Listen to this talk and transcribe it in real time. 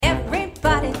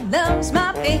loves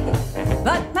my baby,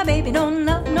 but my baby don't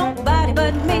love nobody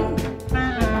but me.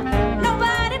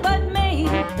 Nobody but me.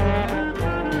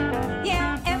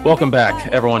 Yeah. Welcome back,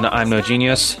 everyone. I'm No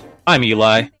Genius. I'm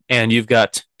Eli, and you've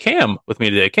got Cam with me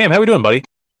today. Cam, how we doing, buddy?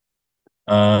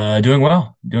 Doing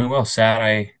well. Doing well. Sad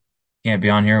I can't be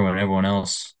on here when everyone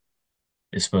else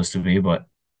is supposed to be, but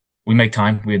we make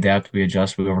time, we adapt, we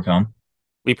adjust, we overcome.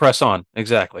 We press on.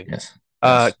 Exactly. Yes.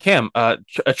 Yes. Cam,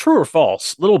 true or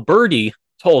false? Little birdie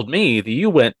told me that you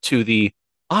went to the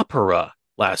opera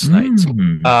last night.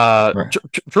 Right.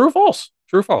 True or false?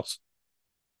 True or false?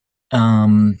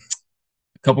 Um,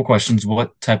 a couple questions.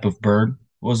 What type of bird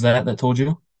was that told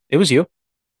you? It was you.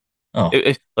 Oh,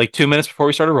 Like 2 minutes before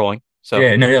we started rolling. So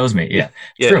yeah, no, that was me. yeah, Yeah.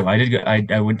 yeah, True. I did go,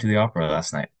 I went to the opera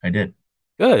last night. I did.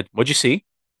 good. What'd you see?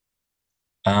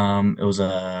 It was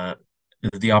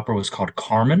the opera was called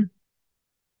Carmen.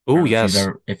 I Oh, don't know yes,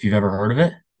 if you've ever heard of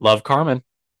it. Are love Carmen.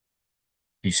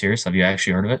 you serious? Have you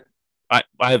actually heard of it? I,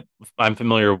 I, I'm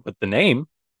familiar with the name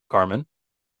Carmen.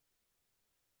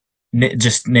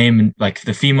 Just name like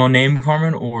the female name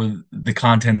Carmen or the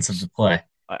contents of the play.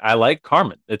 I like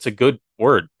Carmen. It's a good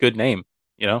word, good name.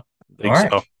 You know, All like,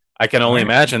 right. so I can All only right.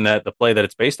 imagine that the play that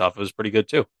it's based off of is pretty good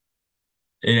too.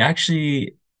 It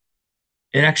actually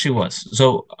it actually was.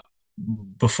 So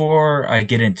before I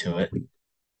get into it,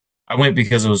 I went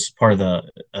because it was part of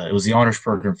it was the honors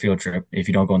program field trip. If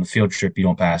you don't go on the field trip, you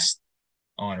don't pass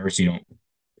honors, you don't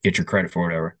get your credit for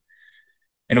whatever.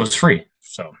 And it was free.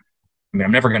 So I mean,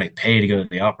 I'm never going to pay to go to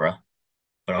the opera,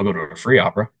 but I'll go to a free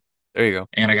opera. There you go.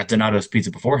 And I got Donato's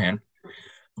pizza beforehand.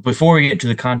 But before we get to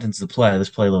the contents of the play, let's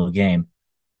play a little game.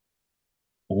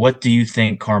 What do you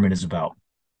think Carmen is about?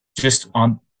 Just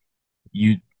on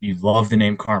you love the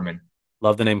name Carmen.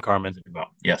 Love the name What's Carmen. it about?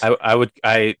 Yes.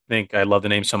 I think I love the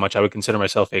name so much. I would consider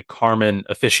myself a Carmen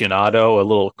aficionado, a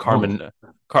little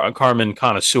Oh, Carmen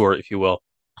connoisseur, if you will.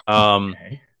 Um,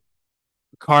 okay.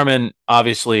 Carmen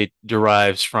obviously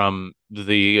derives from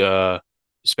the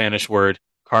Spanish word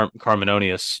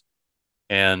Carmenonius,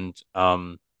 and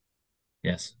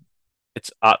Yes.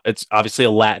 it's obviously a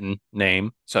Latin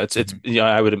name. So it's Mhm.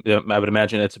 I would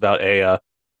imagine it's about a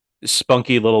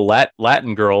spunky little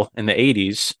Latin girl in the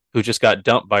 '80s who just got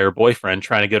dumped by her boyfriend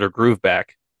trying to get her groove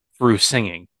back through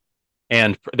singing.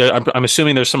 And I'm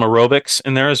assuming there's some aerobics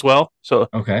in there as well. So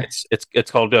Okay. it's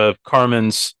called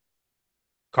Carmen's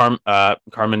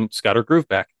got her groove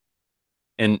back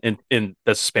in that's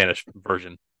the Spanish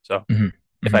version. So Hmm.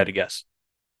 if I Hmm. had to guess,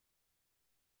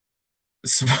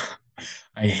 So,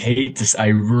 I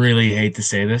really hate to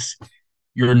say this.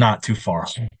 You're not too far.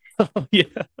 yeah,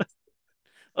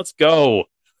 let's go.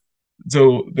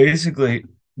 So basically,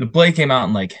 the play came out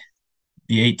in like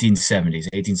the 1870s,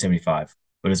 1875,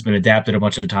 but it's been adapted a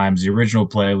bunch of times. The original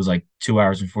play was like 2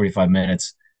 hours and 45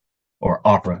 minutes, or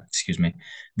opera, excuse me.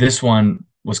 This one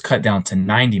was cut down to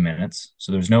 90 minutes,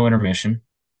 so there's no intermission.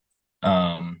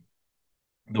 Um,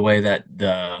 the way that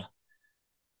the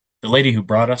lady who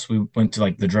brought us, we went to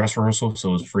like the dress rehearsal, so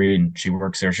it was free, and she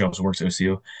works there. She also works at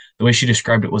OCU. The way she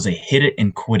described it was a hit it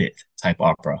and quit it type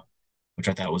opera, which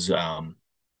I thought was,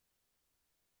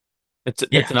 It's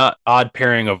yeah, an odd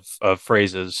pairing of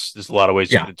phrases. There's a lot of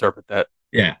ways you yeah, could interpret that.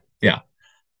 yeah, yeah.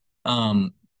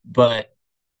 But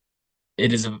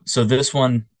it is so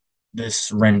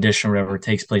this rendition or whatever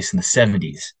takes place in the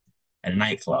 70s at a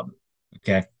nightclub.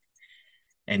 Okay,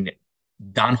 and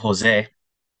Don Jose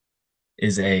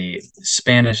is a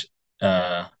Spanish,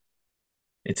 uh,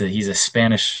 he's a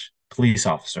Spanish police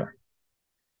officer,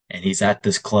 and he's at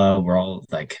this club where all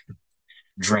like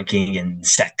drinking and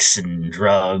sex and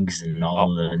drugs and All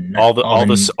all the all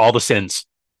all the sins.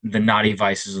 the naughty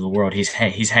vices of the world. He's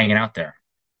hanging out there,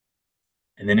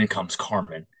 and then in comes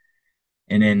Carmen,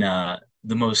 and in the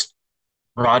most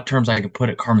broad terms I can put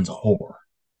it, Carmen's a whore,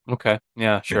 Okay,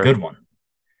 yeah, the sure. good one.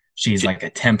 She's like a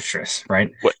temptress,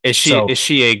 right? What is she? So Is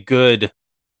she a good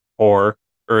whore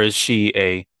or is she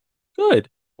a good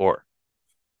whore?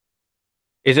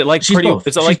 Is it like she's pretty? both.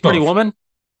 Is it She's like Pretty both. Woman?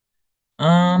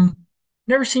 Um,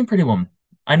 never seen Pretty Woman.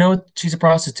 I know she's a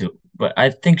prostitute, but I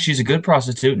think she's a good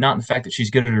prostitute, not in the fact that she's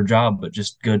good at her job, but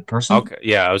just good person. Okay,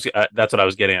 yeah, I was. That's what I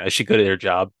was getting at. Is she good at her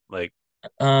job? Like,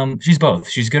 She's both.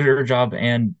 She's good at her job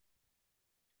and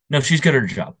no, she's good at her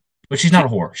job, but she's not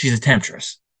she a whore. She's a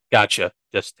temptress. gotcha.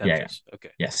 Just Yeah, yeah. temptress. Okay.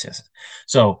 Yes, yes.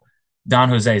 So Don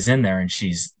Jose's in there and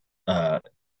uh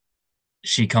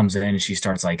she comes in and she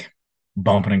starts like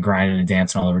bumping and grinding and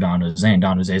dancing all over Don Jose. And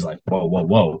Don Jose's like, whoa, whoa,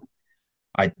 whoa.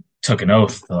 I took an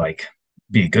oath to like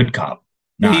be a good cop,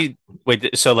 Did not he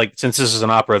wait? So, like, since this is an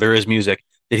opera, there is music.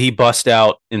 Did he bust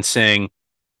out and sing,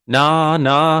 "Nah,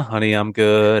 nah, honey, I'm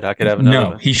good. I could have another no,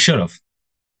 one"? he should have.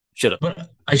 Should have. But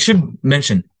I should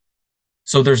mention,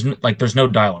 so there's no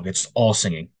dialogue. It's all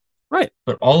singing, Right.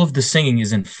 but all of the singing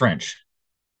is in French.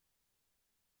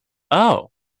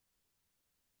 Oh,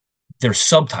 There's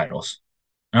subtitles.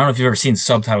 I don't know if you've ever seen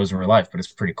subtitles in real life, but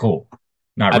it's pretty cool.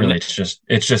 Not I've really. n-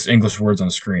 It's just English words on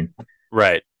the screen.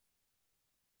 right.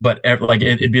 But like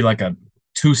it'd be like a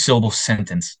two-syllable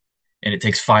sentence, and it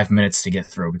takes 5 minutes to get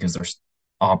through because they're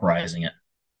operizing it.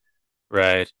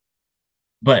 Right.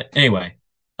 But anyway,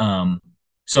 um,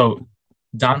 so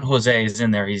Don Jose is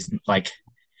in there. He's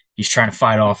trying to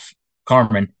fight off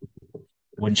Carmen.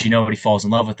 Wouldn't you know it? He falls in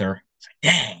love with her. It's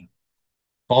like, dang,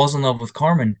 falls in love with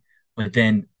Carmen. But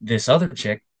then this other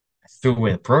chick threw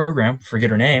away the program.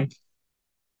 Forget her name.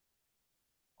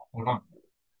 Hold on.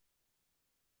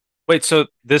 Wait, so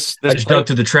this I just play dug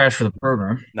through the trash for the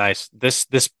program. nice. This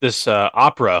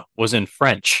opera was in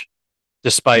French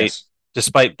despite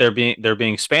Yes, there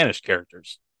being Spanish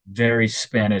characters. very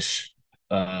Spanish,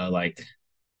 like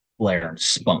flair and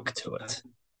spunk to it.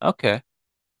 Okay.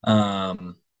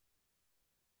 Um,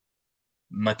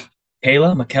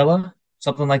 Michaela,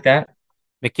 something like that.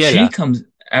 She Michaela. comes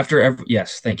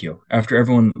yes, thank you. After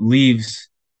everyone leaves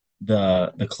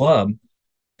the club,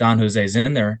 Don Jose's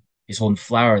in there. He's holding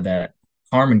flower that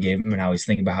Carmen gave him and how he's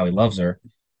thinking about how he loves her.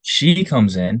 She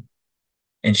comes in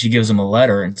and she gives him a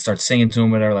letter and starts singing to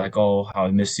him whatever, like, oh, how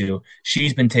I miss you.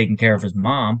 She's been taking care of his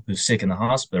mom, who's sick in the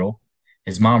hospital.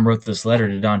 His mom wrote this letter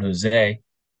to Don Jose.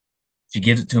 She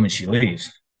gives it to him and she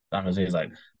leaves. Don Jose is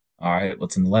like, all right,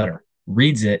 what's in the letter?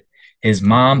 Reads it. His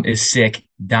mom is sick,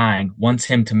 dying, wants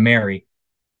him to marry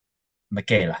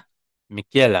Michaela.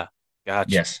 Michaela.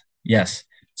 Gotcha. Yes, yes.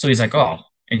 So he's like, oh,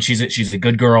 and she's a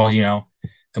good girl,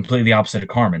 completely opposite of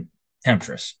Carmen,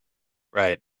 temptress.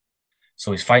 Right.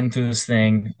 So he's fighting through this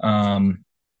thing.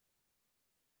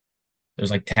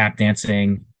 There's like tap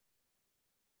dancing.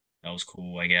 That was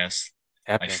cool, I guess.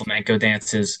 Tap Like dancing. flamenco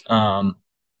dances.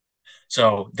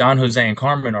 So Don Jose and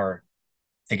Carmen are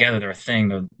together. They're a thing.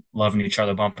 They're loving each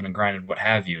other, bumping and grinding, what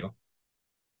have you.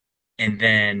 And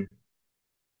then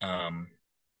um,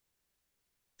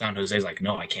 Don Jose's like,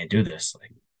 no, I can't do this.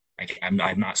 Like, I'm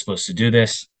not supposed to do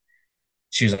this.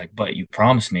 She was like, but you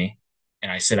promised me.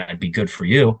 And I said I'd be good for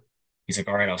you. He's like,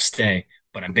 all right, I'll stay.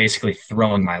 But I'm basically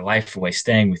throwing my life away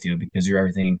staying with you because you're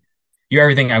everything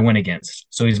I went against.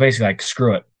 So he's basically like,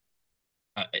 screw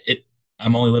it.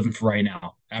 I'm only living for right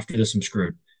now. After this, I'm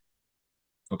screwed.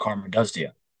 What Carmen does to you.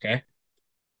 Okay.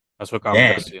 That's what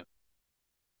Carmen does Then to you.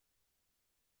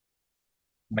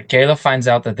 Michaela finds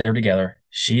out that they're together.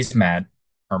 She's mad.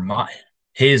 Her mom,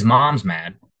 his mom's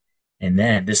mad. And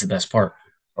then this is the best part.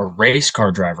 A race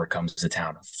car driver comes to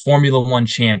town, a Formula One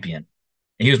champion.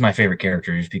 And he was my favorite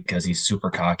character just because he's super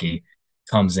cocky,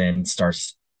 comes in,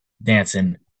 starts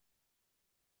dancing.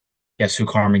 Guess who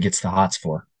Carmen gets the hots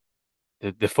for?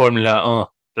 The Formula 1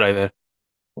 driver.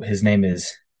 His name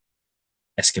is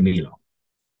Escamillo.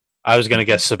 I was gonna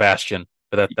guess Sebastian,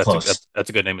 but Close, that's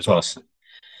a good name as well. close.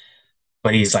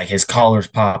 But he's like, his collar's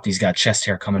popped. He's got chest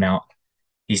hair coming out.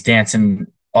 He's dancing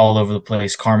all over the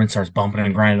place. Carmen starts bumping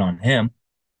and grinding on him.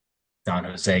 Don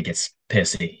Jose gets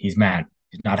pissy. He's mad.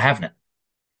 He's not having it.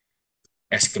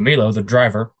 Escamillo, the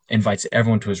driver, invites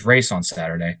everyone to his race on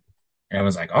Saturday. And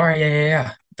everyone's like, all right, yeah, yeah,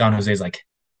 yeah. Don Jose's like,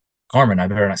 Carmen, I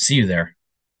better not see you there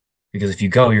because if you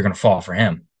go, you're going to fall for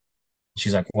him.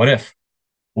 She's like, what if?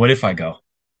 What if I go?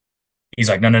 He's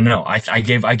like, no, no, no. I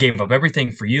gave up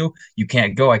everything for you. You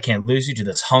can't go. I can't lose you to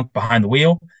this hunk behind the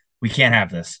wheel. We can't have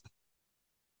this.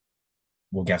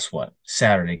 Well, guess what?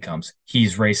 Saturday comes.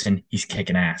 He's racing. He's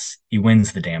kicking ass. He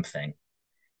wins the damn thing.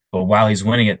 But while he's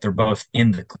winning it, they're both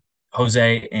in the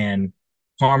Jose and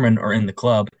Carmen are in the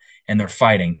club and they're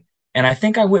fighting. And I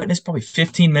think I witnessed probably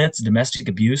 15 minutes of domestic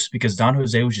abuse because Don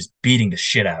Jose was just beating the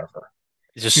shit out of her.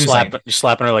 Just He was like,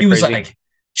 slapping her he like was crazy. like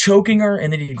choking her,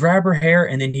 and then he'd grab her hair,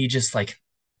 and then he just like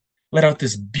let out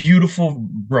this beautiful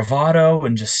bravado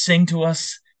and just sing to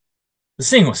us. The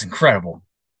singing was incredible.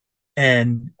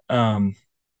 And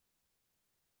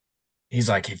he's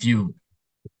like, if you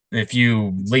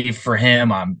leave for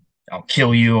him, I'll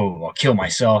kill you, I'll kill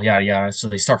myself, yada yada. So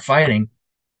they start fighting,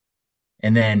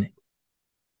 and then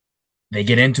they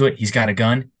get into it. He's got a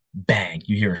gun. Bang!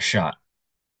 You hear a shot.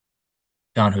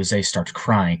 Don Jose starts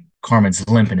crying. Carmen's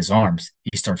limp in his arms.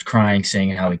 He starts crying,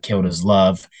 saying how he killed his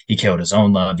love. He killed his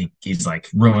own love. He's like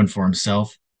ruined for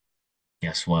himself.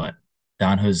 Guess what?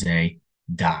 Don Jose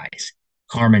dies.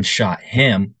 Carmen shot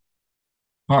him.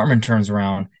 Carmen turns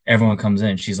around. Everyone comes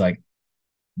in. She's like,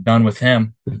 done with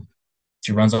him.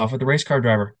 She runs off with the race car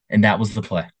driver. And that was the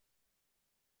play.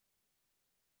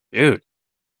 Dude,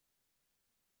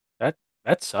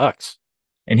 that sucks.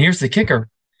 And here's the kicker.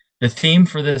 The theme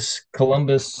for this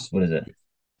Columbus, what is it?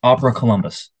 Opera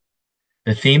Columbus.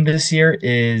 The theme this year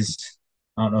is,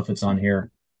 I don't know if it's on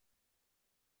here,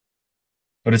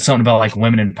 but it's something about like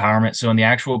women empowerment. So in the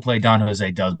actual play, Don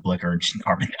Jose does Blicker and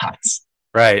Carmen Dots.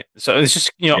 Right. So it's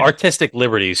just, Yeah. artistic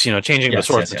liberties, changing the Yes,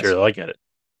 source yes, yes. material. I get it.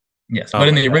 Yes. Oh But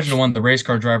in my the original gosh. one, the race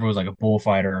car driver was like a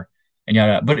bullfighter and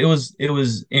yada. But it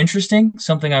was interesting,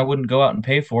 something I wouldn't go out and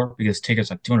pay for because tickets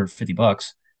like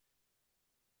 $250.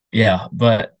 Yeah,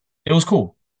 but it was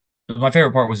cool. My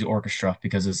favorite part was the orchestra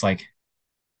because it's like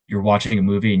you're watching a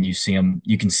movie and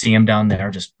you can see them down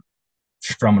there just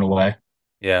strumming away.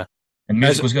 Yeah. And As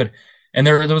music was good. And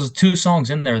there was two songs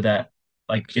in there that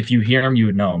like if you hear them, you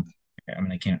would know them. I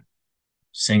mean, I can't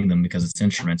sing them because it's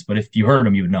instruments, but if you heard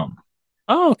them, you would know them.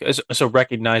 Oh, okay. So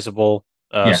recognizable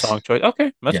Yes, song choice.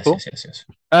 Okay, that's yes, cool. yes, yes, yes.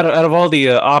 Out of all the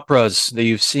operas that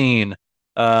you've seen,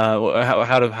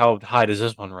 how high does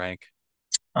this one rank?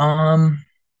 Um,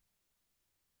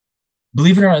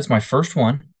 believe it or not, it's my first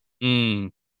one. Mm,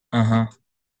 Uh-huh.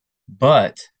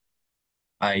 But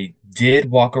I did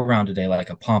walk around today like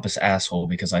a pompous asshole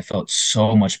because I felt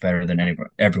so much better than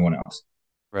everyone else.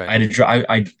 I right. had to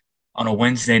I on a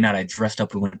Wednesday night I dressed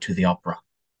up and went to the opera.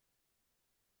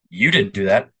 You didn't do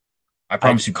that. I I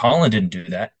promise you, Colin didn't do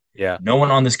that. Yeah. No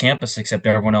one on this campus except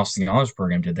everyone else in the honors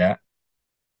program did that.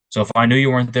 So if I knew you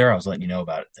weren't there, I was letting you know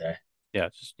about it today. Yeah,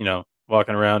 just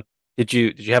walking around. Did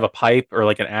you have a pipe or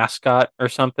like an ascot or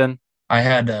something? I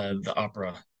had the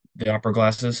opera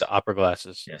glasses. The opera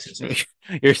glasses. Yes, yes,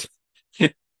 yes. You're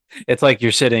it's like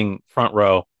you're sitting front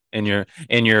row in your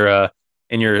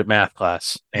math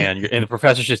class and the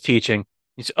professor's just teaching.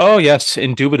 He's, oh yes,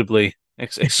 indubitably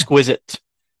exquisite.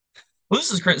 Well,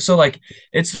 this is great. So like,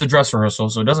 it's the dress rehearsal,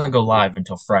 so it doesn't go live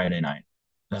until Friday night.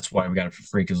 That's why we got it for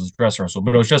free because it's dress rehearsal.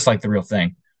 But it was just like the real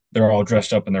thing. They're all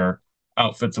dressed up in their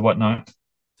outfits and whatnot.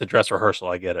 It's a dress rehearsal.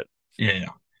 I get it. Yeah, yeah.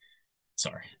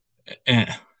 Sorry.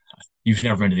 Eh, You've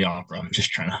never been to the opera. I'm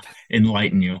just trying to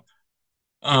enlighten you.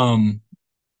 Um,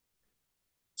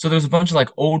 so there's a bunch of like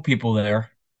old people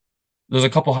there. There's a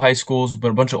couple high schools,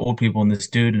 but a bunch of old people, and this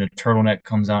dude in a turtleneck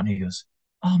comes out and he goes,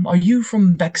 are you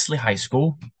from Bexley High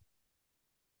School?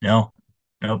 No,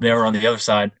 no, they were on the other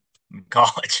side in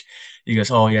college. He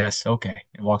goes, oh, yes, okay,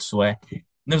 and walks away. And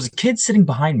there was a kid sitting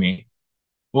behind me.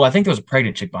 Well, I think there was a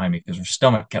pregnant chick behind me because her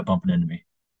stomach kept bumping into me.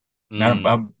 And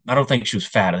Mm. I don't think she was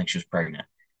fat. I think she was pregnant.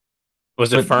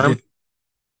 Was it But firm?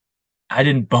 I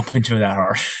didn't bump into her that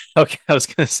hard. Okay, I was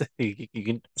gonna say you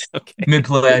can. Okay,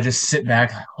 Mid-play, I just sit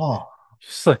back, like, oh.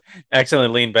 just like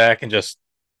accidentally lean back and just.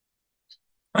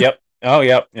 Yep. Oh,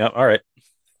 yep. Yep. All right.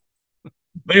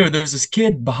 But anyway, there was this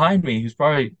kid behind me who's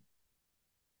probably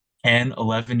 10,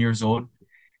 11 years old.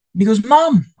 And he goes,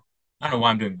 Mom. I don't know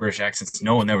why I'm doing British accents.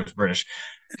 No one there was British.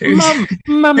 It was, Mum, it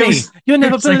mummy, was, you'll it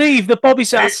never was like, believe that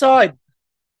Bobby's it, outside.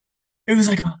 it was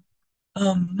like,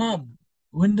 Mom,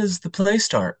 when does the play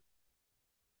start?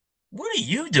 What are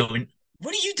you doing?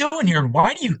 What are you doing here? And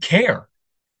why do you care?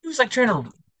 He was like trying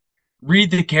to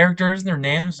read the characters and their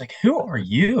names. Like, who are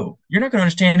you? You're not going to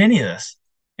understand any of this.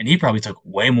 And he probably took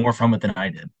way more from it than I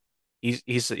did,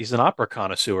 He's an opera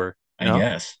connoisseur, I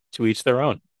guess. to each their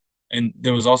own. And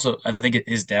there was also, I think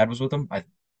his dad was with him. I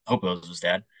hope it was his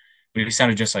dad, but he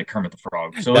sounded just like Kermit the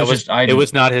Frog. So it That was was just, I it just,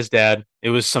 was not his dad. It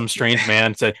was some strange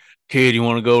man said, "Kid, you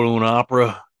want to go to an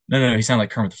opera? no, no, no, he sounded like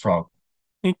Kermit the Frog.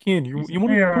 Hey, kid, you He's you like,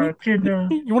 want hey, to kid,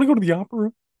 you want to go to the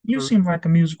opera? you Or seem like a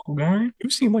musical guy. you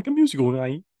seem like a musical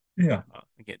guy." Yeah.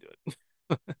 I can't do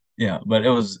it Yeah. But it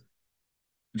was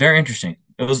very interesting.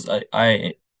 It was,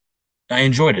 I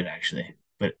enjoyed it actually,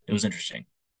 but it was interesting.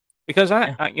 because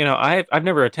Yeah. I've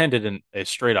never attended a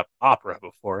straight up opera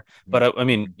before, but I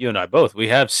mean, Mhm. you and I both we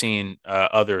have seen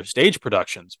other stage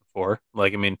productions before.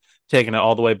 Like, I mean, taking it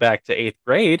all the way back to eighth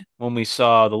grade when we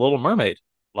saw The Little Mermaid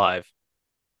live.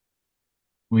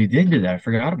 We did do that. I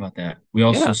forgot about that. We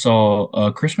also Yeah, saw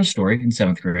A Christmas Story in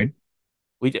seventh grade.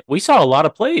 we saw a lot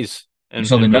of plays We in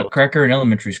saw The middle. Nutcracker in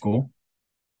elementary school.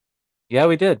 Yeah,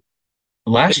 we did.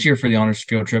 Last year for the honors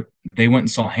field trip, they went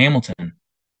and saw Hamilton.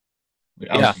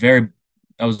 I was Yeah, very,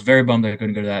 I was very bummed that I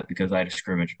couldn't go to that because I had a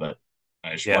scrimmage, but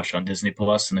I just yeah, watched it on Disney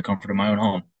Plus in the comfort of my own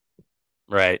home.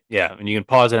 right. Yeah, and you can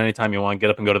pause at any time you want, get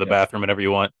up and go to the Yep. bathroom whenever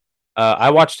you want.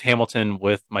 I watched Hamilton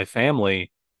with my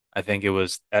family. I think it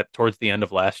was at towards the end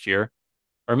of last year,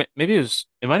 or maybe it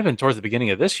might have been towards the beginning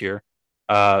of this year.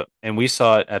 And we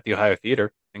saw it at the Ohio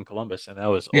Theater in Columbus, and that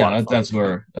was a Yeah, lot of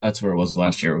fun. that's where it was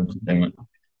last year. They went.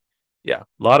 Yeah,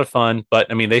 a lot of fun.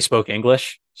 But I mean, they spoke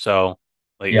English, so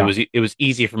like it Yeah, was it was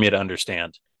easy for me to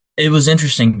understand. it was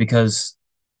interesting because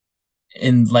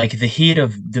in like the heat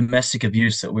of domestic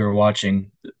abuse that we were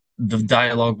watching, the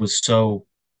dialogue was so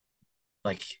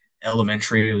like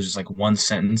elementary. It was just like one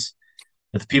sentence.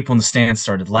 But the people in the stands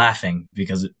started laughing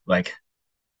because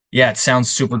yeah, it sounds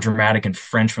super dramatic in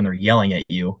French when they're yelling at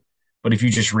you. But if you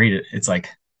just read it, it's like,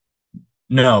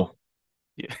 no,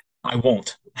 Yeah. I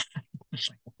won't. It's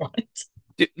like, what?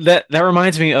 That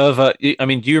reminds me of I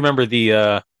mean, do you remember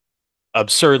the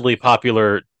absurdly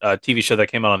popular TV show that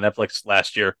came out on Netflix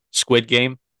last year, Squid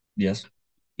Game? Yes.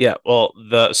 Yeah, well,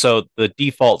 the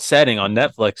default setting on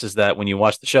Netflix is that when you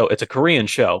watch the show, it's a Korean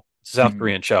show, it's a South Mhm.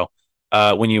 Korean show.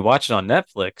 When you watch it on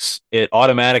Netflix, it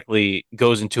automatically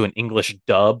goes into an English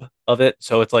dub of it,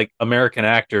 so it's like American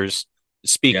actors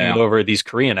speaking Yeah. over these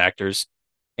Korean actors.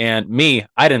 And me,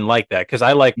 I didn't like that because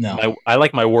No. I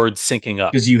like my words syncing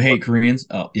up. Because you hate Koreans?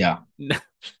 Oh, yeah. Oh,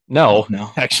 No,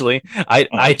 no. actually,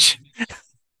 Oh.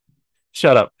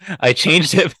 shut up. I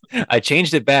changed it. I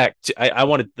changed it back to. I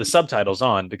wanted the subtitles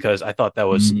on because I thought that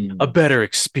was a Mm. better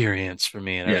experience for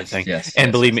me and Yes, everything. yes, And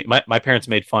yes, believe yes. me, my parents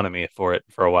made fun of me for it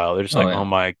for a while. They're just Oh, like, "Oh yeah.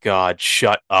 my God,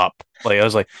 shut up!" Like I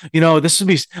was like, this would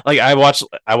be like I watched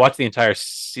the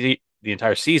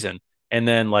entire season, and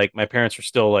then like my parents were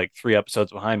still like 3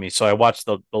 episodes behind me, so I watched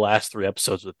the last 3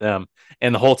 episodes with them,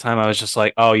 and the whole time I was just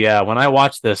like, "Oh yeah, when I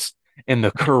watch this in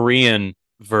the Korean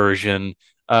version."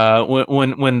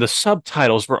 When the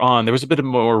subtitles were on, there was a bit of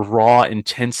more raw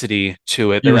intensity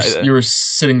to it. You were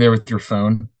sitting there with your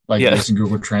phone, like Yeah, using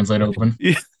Google Translate open.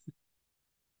 yeah.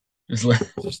 Just like,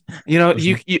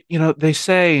 They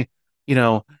say, you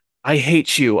know, I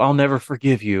hate you, I'll never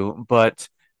forgive you, but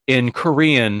in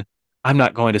Korean, I'm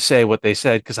not going to say what they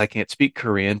said because I can't speak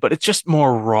Korean, but it's just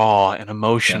more raw and yes,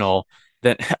 emotional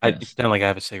than I yes. sound like I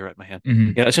have a cigarette in my hand.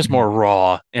 Hmm. It's just Hmm. more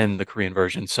raw in the Korean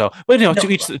version. So, but No,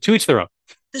 to each their own.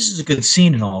 this is a good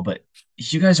scene and all, but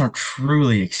you guys aren't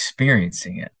truly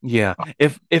experiencing it. Yeah.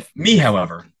 If Me,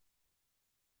 however,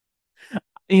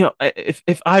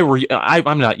 if I were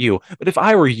I'm not you, but if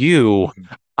I were you,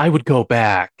 mhm. I would go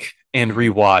back and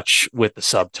Mhm. rewatch with the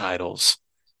subtitles.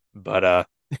 But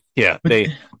yeah, But they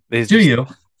do just you?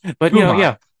 but Who am I?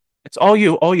 yeah, it's all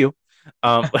you.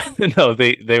 No,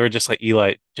 they were just like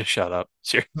Eli, just shut up.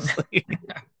 Seriously.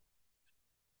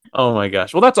 Oh my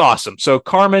gosh. Well, that's awesome. So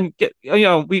Carmen, we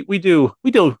do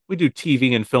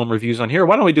TV and film reviews on here.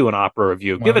 Why don't we do an opera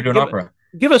review? Why don't we do an opera?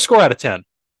 Give it a score out of 10.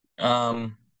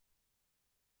 Um,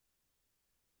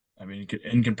 I mean,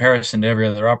 in comparison to every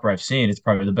other opera I've seen, it's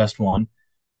probably the best one.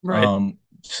 Right.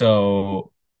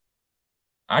 So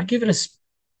I'd give it a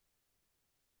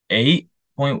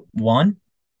 8.1.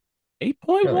 I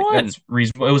feel like 8.1. that's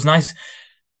reasonable. It was nice.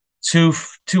 Two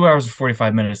 2 hours and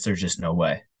 45 minutes. There's just no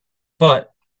way.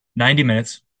 But 90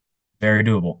 minutes, very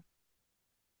doable.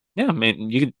 Yeah, I mean,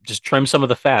 you could just trim some of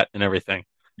the fat and everything.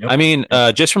 I Yep. mean,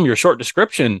 Yep. just from your short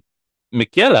description,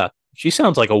 Michaela, she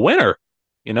sounds like a winner.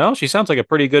 She sounds like a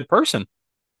pretty good person.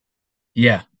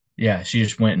 Yeah. Yeah. She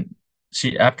just went.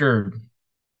 She after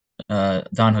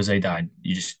Don Jose died,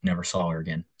 you just never saw her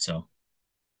again. So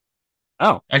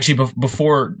Oh, actually,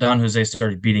 before Don Jose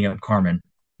started beating up Carmen,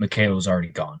 Michaela was already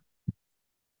gone.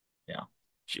 Yeah.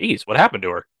 geez, what happened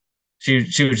to her? She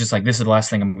was just like, this is the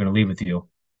last thing I'm going to leave with you.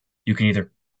 You can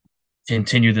either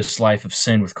continue this life of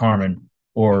sin with Carmen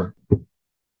or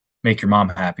make your mom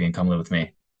happy and come live with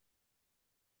me.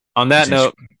 On He that said,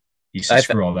 note, he said, I th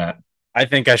screw all that. I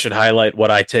think I should highlight what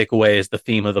I take away as the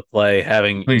theme of the play,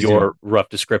 having Please do. your rough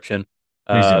description,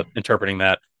 Please do. interpreting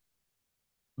that.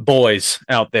 Boys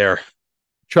out there,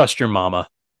 trust your mama,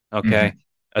 okay?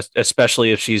 Hmm.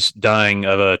 Especially if she's dying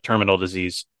of a terminal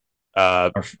disease.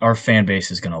 Our fan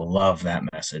base is going to love that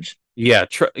message. Yeah,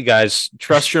 guys,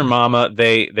 trust your mama.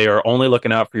 They are only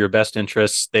looking out for your best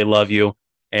interests. They love you,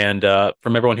 and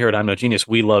from everyone here at I'm No Genius,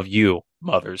 we love you,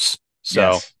 mothers. So,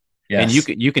 Yes. and Yes.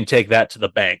 you can take that to the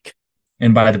bank.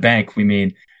 And by the bank, we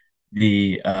mean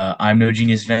the I'm No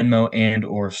Genius Venmo and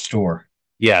or store.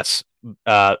 Yes,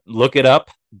 look it up,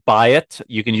 buy it.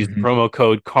 You can use the Hmm. promo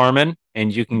code Carmen,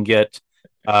 and you can get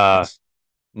uh Yes.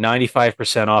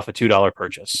 95% off a $2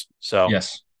 purchase. So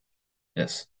Yes.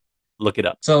 Yes. look it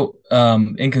up. So,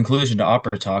 in conclusion to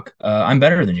opera talk, I'm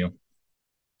better than you.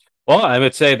 Well, I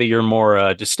would say that you're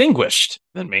more distinguished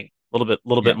than me, little bit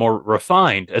Yeah. more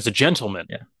refined as a gentleman.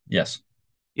 Yeah. Yes.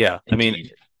 Yeah, I mean,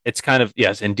 Indeed. it's kind of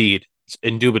yes, indeed, it's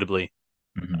indubitably.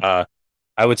 Hmm. Uh,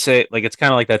 I would say like it's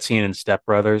kind of like that scene in Step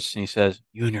Brothers, and he says,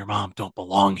 "You and your mom don't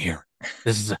belong here.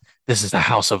 This is a this is a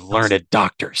house of learned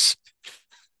doctors."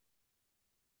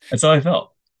 That's how I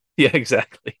felt. Yeah,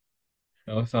 exactly.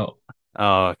 That's how I felt.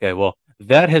 Oh, okay. Well,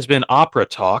 that has been opera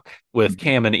talk with Mhm.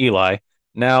 Cam and Eli.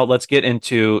 Now let's get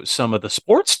into some of the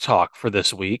sports talk for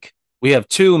this week. We have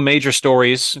two major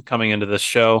stories coming into this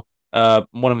show. One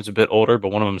of them is a bit older, but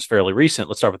one of them is fairly recent.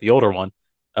 Let's start with the older one.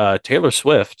 Taylor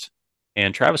Swift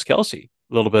and Travis Kelce,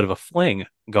 a little bit of a fling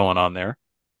going on there.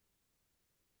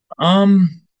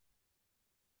 Um,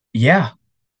 yeah,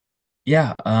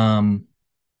 yeah.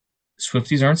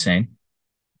 Swifties are insane.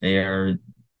 They are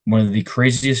one of the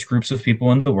craziest groups of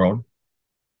people in the world.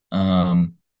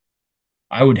 Um,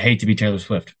 I would hate to be Taylor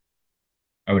Swift.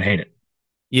 I would hate it.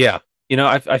 Yeah.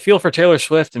 I feel for Taylor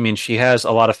Swift. I mean, she has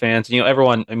a lot of fans.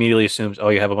 Everyone immediately assumes, oh,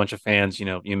 you have a bunch of fans,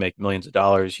 you make millions of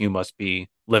dollars, you must be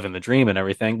living the dream and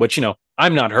everything. Which,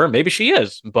 I'm not her. Maybe she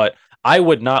is, but I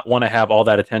would not want to have all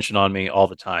that attention on me all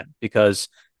the time because,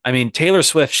 I mean, Taylor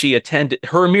Swift, she attended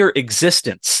her mere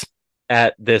existence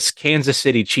at this Kansas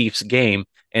City Chiefs game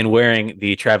and wearing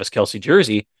the Travis Kelce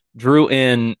jersey drew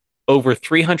in over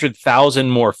 300,000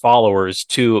 more followers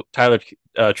to Travis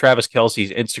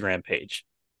Kelce's Instagram page,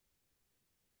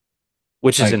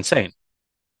 which is Like insane.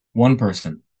 one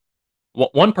person.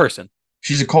 One person.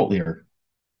 She's a cult leader.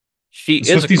 She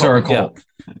The is a Swifties are cult. a Yeah,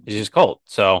 cult. she's a cult.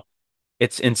 So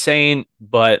it's insane,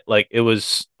 but like it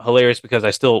was hilarious because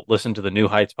I still listen to the New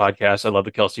Heights podcast. I love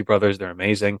the Kelsey brothers. They're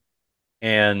amazing.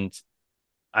 And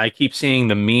I keep seeing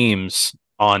the memes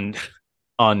on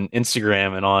on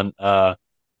Instagram and on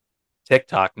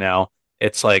TikTok now.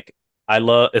 It's like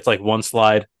one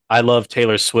slide, I love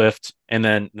Taylor Swift, and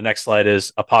then the next slide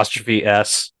is apostrophe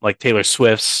S, like Taylor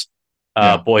Swift's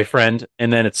Yeah. boyfriend,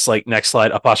 and then it's like next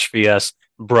slide apostrophe S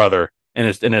brother, and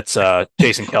it's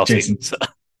Jason Kelsey. Jason. So,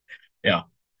 Yeah.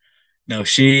 No,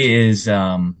 she is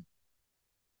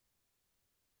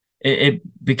it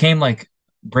became like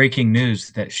breaking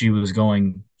news that she was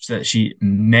going that she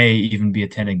may even be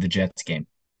attending the Jets game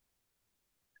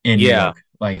in New yeah, York.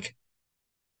 Like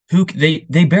who they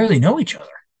barely know each other.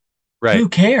 right. Who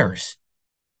cares?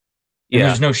 And Yeah,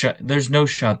 there's no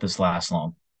shot this lasts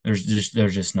long. There's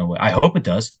just no way. I hope it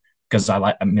does because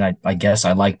I guess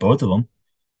I like both of them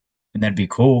and that'd be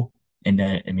cool. And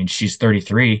I mean she's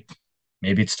 33.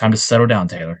 Maybe it's time to settle down,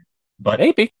 Taylor. But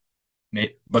maybe.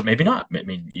 but maybe not. I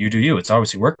mean, you do you. It's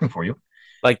obviously working for you.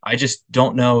 Like, I just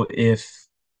don't know if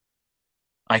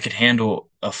I could handle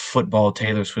a football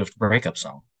Taylor Swift breakup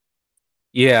song.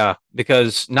 yeah,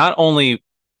 because not only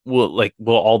will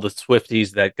all the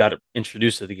Swifties that got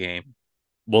introduced to the game,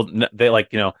 well,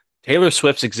 they Taylor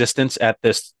Swift's existence at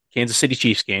this Kansas City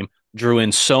Chiefs game drew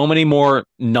in so many more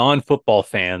non-football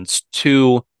fans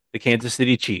to the Kansas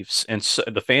City Chiefs, and so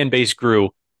the fan base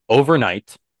grew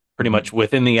overnight, pretty much Mhm.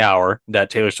 within the hour that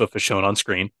Taylor Swift was shown on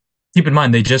screen. Keep in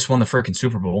mind they just won the freaking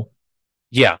Super Bowl.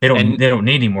 Yeah, They don't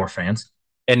need any more fans.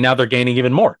 and now they're gaining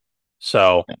even more.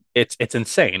 So Yeah. it's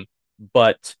insane.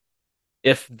 But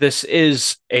if this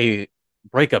is a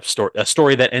breakup story, a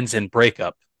story that ends in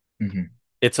breakup, Mhm.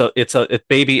 it's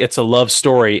a love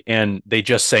story, and they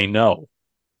just say no.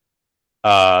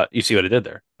 You see what I did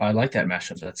there? I like that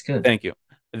mashup. That's good. Thank you.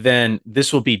 Then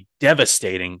this will be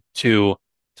devastating to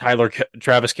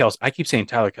Travis Kelce. I keep saying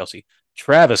Tyler Kelce,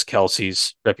 Travis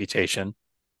Kelce's reputation,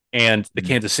 and the Mhm.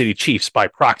 Kansas City Chiefs by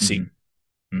proxy. Mhm.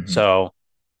 Mhm. So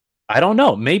I don't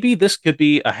know. Maybe this could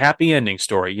be a happy ending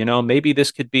story. Maybe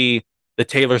this could be the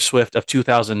Taylor Swift of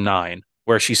 2009,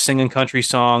 where she's singing country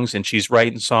songs and she's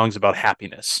writing songs about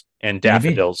happiness and Maybe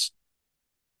daffodils.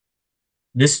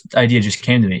 this idea just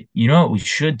came to me. You know what we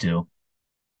should do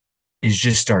is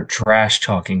just start trash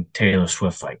talking Taylor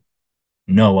Swift like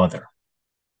no other.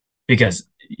 Because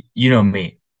you know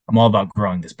me, I'm all about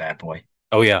growing this bad boy.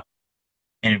 Oh yeah,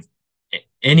 And if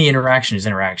any interaction is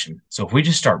interaction. So if we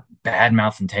just start bad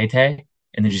mouthing Tay Tay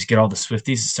and then just get all the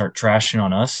Swifties to start trashing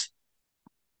on us,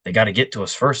 they got to get to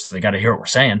us first. They got to hear what we're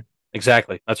saying.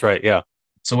 exactly. That's right. Yeah.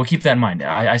 So we'll keep that in mind.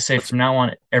 I say Let's from now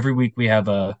on, every week we have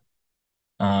a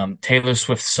Taylor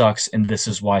Swift sucks and this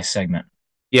is why segment.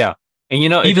 yeah. And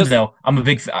it Even does. though I'm a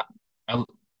big fan,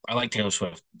 I like Taylor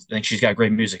Swift. I think she's got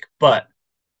great music, but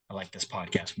I like this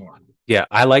podcast more. Yeah,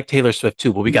 I like Taylor Swift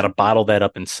too, but we got to bottle that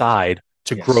up inside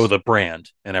to grow Yes. the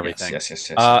brand and Yes, everything. yes, yes,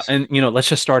 yes, yes. And let's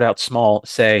just start out small.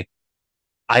 Say,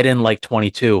 I didn't like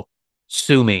 22.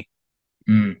 Sue me.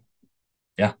 Mm,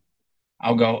 yeah,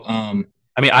 I'll go. I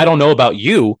mean, I don't know about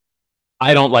you.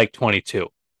 I don't like 22.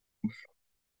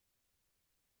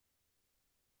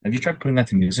 Have you tried putting that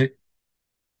to music?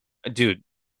 Dude,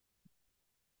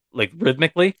 like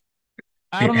rhythmically,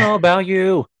 I don't know Yeah, about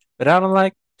you, but I don't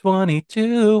like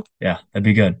 22. yeah, that'd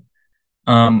be good.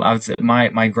 I would say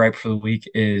my gripe for the week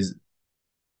is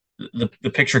the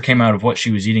picture came out of what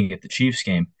she was eating at the Chiefs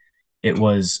game. It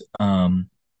was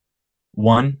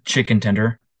one chicken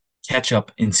tender,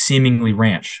 ketchup, and seemingly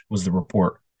ranch was the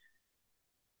report.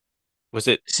 Was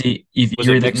it See, if was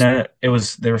you're it either mixed? no, it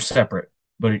was they were separate.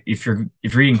 But if you're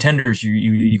eating tenders,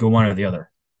 you go one or the other.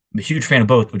 I'm a huge fan of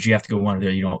both, but you have to go one or the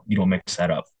other. You don't mix that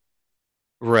up.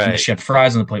 Unless Right. she had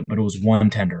fries on the plate, but it was one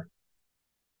tender.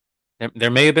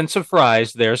 There may have been some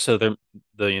fries there, so the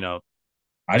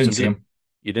I didn't see presumably them,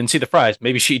 you didn't see the fries.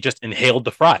 Maybe she just inhaled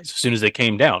the fries as soon as they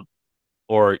came down,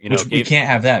 or which we gave can't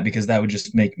have that because that would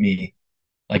just make me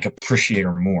like appreciate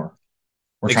her more.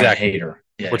 We're trying to exactly. hate her.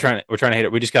 We're Yeah, trying to hate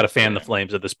it. We just got to fan the yeah,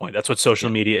 flames at this point. That's what social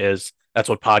yeah. media is. That's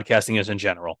what podcasting is in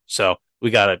general. So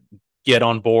we got to get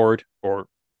on board or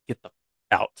get the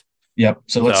out. Yep.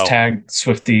 So let's So tag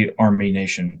Swifty Army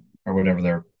Nation or whatever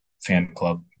their fan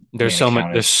club main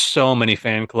account there's is. so many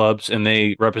fan clubs, and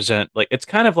they represent like it's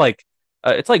kind of like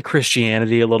it's like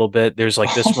Christianity a little bit. There's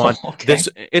like this one, Oh, okay.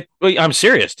 wait, I'm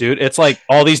serious, dude. It's like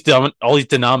all these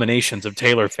denominations of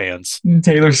Taylor fans.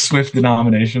 Taylor Swift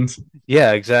denominations.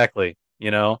 Yeah, exactly.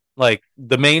 Like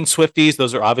the main Swifties,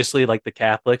 those are obviously like the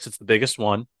Catholics. It's the biggest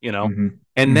one, Hmm.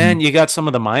 And then Hmm. you got some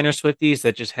of the minor Swifties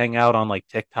that just hang out on like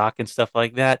TikTok and stuff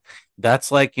like that.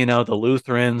 That's like, the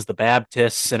Lutherans, the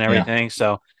Baptists, and Yeah. everything.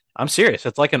 So I'm serious.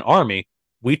 It's like an army.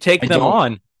 We take I them don't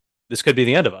on. This could be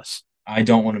the end of us. I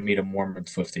don't want to meet a Mormon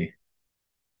Swifty.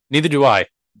 Neither do I,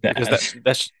 because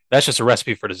That that's just a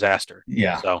recipe for disaster.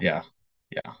 yeah, So, yeah,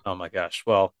 yeah. oh my gosh.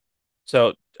 Well,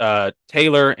 so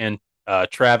Taylor and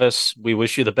Travis, we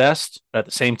wish you the best. But at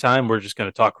the same time, we're just going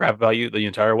to talk crap about you the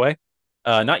entire way.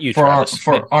 Not you, For our Travis.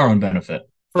 for our own benefit.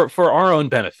 For our own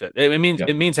benefit. It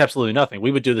Yep. means absolutely nothing.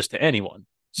 We would do this to anyone.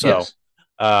 So,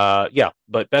 Yes, yeah.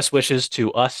 But best wishes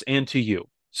to us and to you.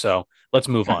 So let's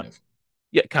move kind on. of.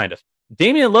 Yeah, kind of.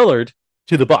 Damian Lillard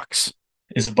to the Bucks.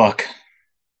 Is a buck.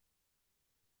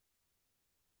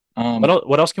 Um,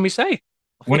 What else can we say?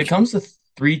 when it comes to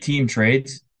three-team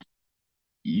trades,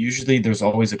 usually there's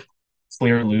always a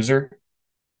clear loser.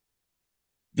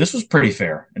 This was pretty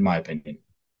fair, in my opinion.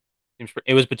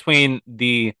 It was between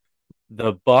the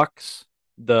Bucks,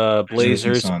 the Blazers and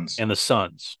Blazers, Suns. and the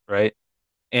Suns, right?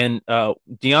 And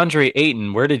DeAndre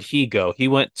Ayton, where did he go? He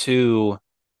went to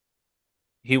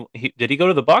he did he go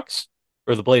to the Bucks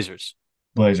or the Blazers?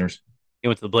 Blazers. He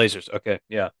went to the Blazers. Okay,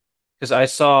 yeah. Because I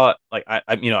saw like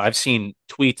I've seen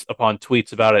tweets upon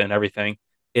tweets about it and everything.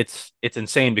 It's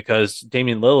insane because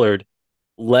Damian Lillard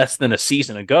less than a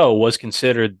season ago was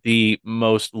considered the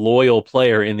most loyal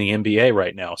player in the NBA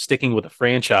right now, sticking with a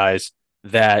franchise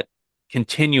that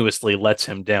continuously lets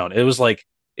him down. It was like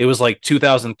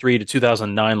 2003 to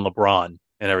 2009 LeBron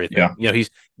and everything. Yeah. He's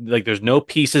like there's no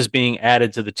pieces being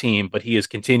added to the team, but he is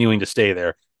continuing to stay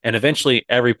there. And eventually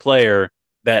every player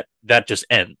that just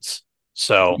ends.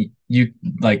 So, You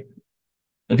like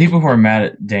the people who are mad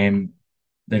at Dame,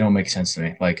 they don't make sense to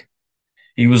me. Like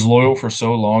he was loyal for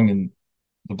so long and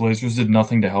the Blazers did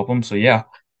nothing to help him. So yeah,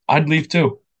 I'd leave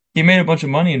too. He made a bunch of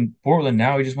money in Portland.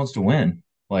 Now he just wants to win.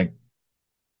 Like, go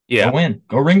yeah. win.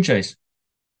 Go ring chase.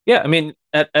 Yeah, I mean,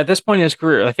 at this point in his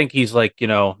career, I think he's like,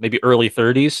 maybe early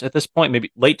 30s at this point,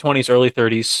 maybe late 20s, early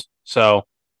 30s. So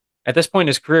at this point in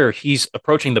his career, he's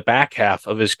approaching the back half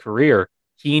of his career.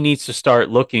 He needs to start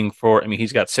looking for, I mean,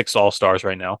 he's got 6 All-Stars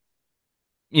right now.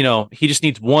 He just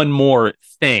needs one more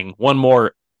thing, one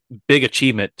more big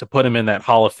achievement to put him in that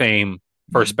Hall of Fame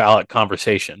first ballot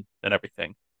conversation and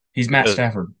everything. He's Matt Because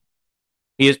Stafford.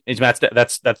 he's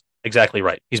that's exactly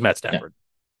right. He's Matt Yeah. Stafford.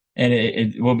 And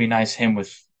it will be nice him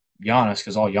with Giannis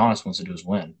because all Giannis wants to do is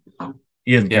win.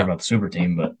 He doesn't care Yeah. about the super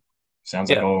team, but sounds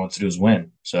like Yeah. all he wants to do is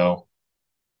win. So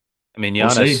I mean, we'll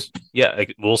see. Giannis, yeah,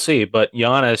 like, we'll see. But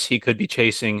Giannis, he could be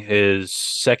chasing his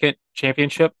second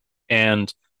championship.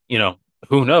 And,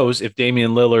 who knows if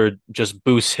Damian Lillard just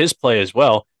boosts his play as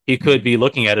well, he could be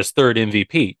looking at his third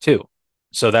MVP too.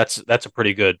 So that's a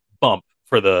pretty good bump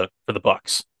for the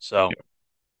Bucks. So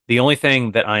the only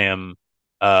thing that I am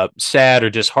sad or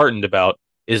disheartened about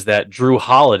is that Drew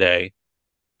Holiday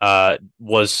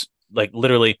was like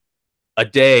literally a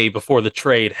day before the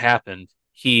trade happened,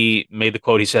 he made the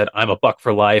quote. He said, "I'm a Buck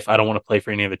for life. I don't want to play for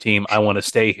any other team. I want to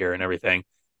stay here and everything."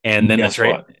 And And then the guess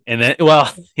trade, what? and then,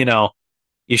 well,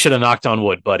 you should have knocked on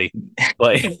wood, buddy.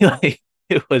 But like,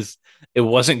 it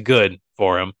wasn't good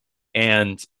for him.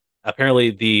 And apparently,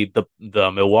 the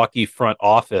Milwaukee front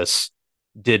office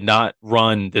did not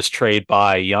run this trade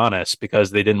by Giannis because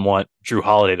they didn't want Drew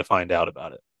Holiday to find out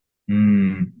about it.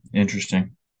 Interesting.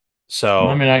 Well,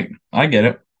 I So mean, I get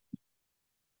it,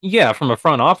 yeah, from a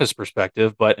front office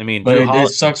perspective, but I mean, but Drew it Holiday.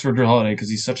 sucks for Drew Holiday because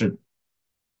he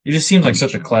just seems like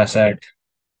such a class act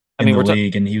I in mean, the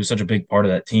league, and he was such a big part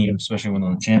of that team, especially when they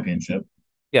won the championship.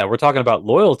 we're talking about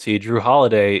loyalty. Drew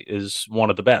Holiday is one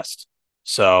of the best.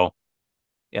 So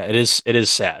yeah, it is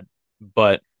sad,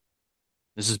 but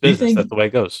this is Do you business. That's think the way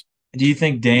it goes. do you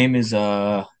think Dame is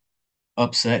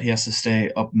upset he has to stay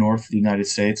up north of the United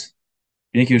States?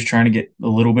 You think he was trying to get a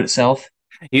little bit south?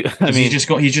 I Because mean,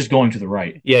 he's just going to the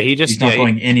right. yeah, He's not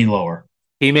going any lower.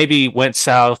 he maybe went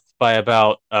south by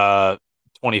about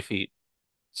 20 feet.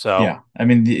 So Yeah. I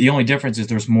mean, the only difference is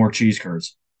there's more cheese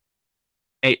curds.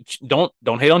 hey, don't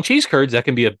hate on cheese curds. That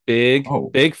can be a Oh,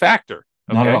 big factor.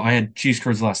 not at Okay, all. I had cheese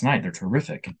curds last night. They're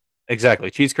terrific. exactly.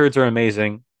 Cheese curds are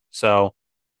amazing. So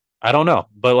I don't know,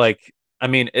 but like, I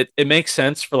mean, it makes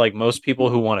sense for like most people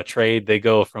who want to trade. They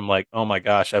go from like, oh my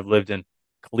gosh, I've lived in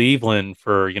Cleveland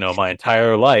for, my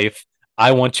entire life.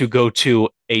 I want to go to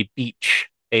a beach,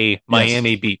 a Yes.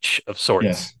 Miami beach of sorts.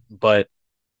 Yes. But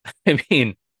I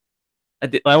mean,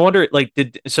 I wonder, like,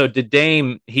 did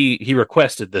Dame he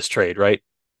requested this trade, right?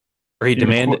 Or he He, requ-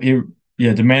 demanded he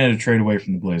yeah, demanded a trade away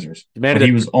from the Blazers, but demanded he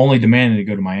it? was only demanding to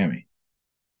go to Miami.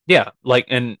 Yeah, like,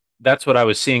 and that's what I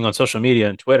was seeing on social media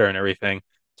and Twitter and everything.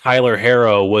 Tyler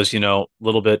Harrow was,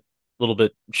 little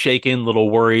bit shaken, little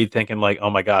worried, thinking like,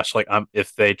 oh my gosh, like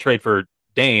if they trade for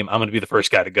Dame, I'm going to be the first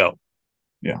guy to go.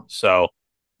 Yeah. So,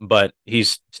 but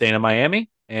he's staying in Miami,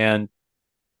 and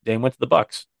Dame went to the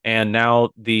Bucks, and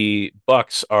now the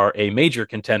Bucks are a major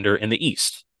contender in the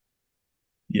East.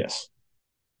 Yes.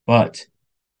 But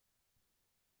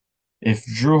if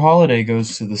Drew Holiday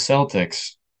goes to the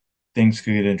Celtics, things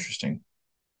could get interesting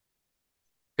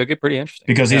Could get pretty interesting.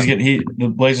 because Yeah, the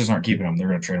Blazers aren't keeping him. They're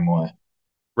going to trade him away.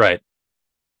 right.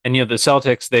 And the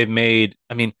Celtics, they've made.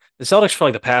 I mean, the Celtics for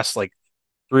like the past like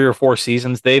 3 or 4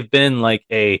 seasons, they've been like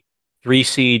a 3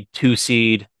 seed, 2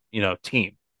 seed,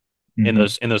 team in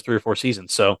Hmm. those 3 or 4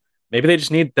 seasons. So maybe they just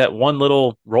need that one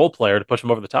little role player to push them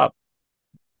over the top.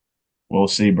 We'll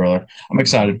see, brother. I'm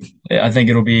excited. I think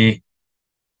it'll be.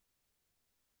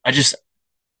 I just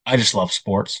I just love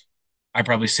sports. I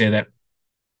probably say that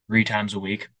 3 times a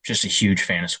week. Just a huge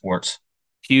fan of sports.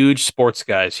 Huge sports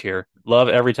guys here. Love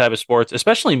every type of sports,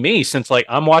 especially me, since like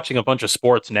I'm watching a bunch of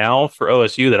sports now for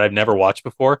OSU that I've never watched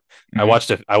before. Hmm.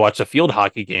 I watched a field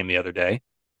hockey game the other day.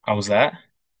 How was that?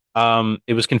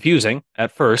 It was confusing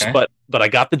at first, Okay. but I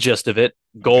got the gist of it.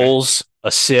 Okay. Goals,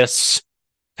 assists,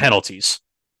 penalties,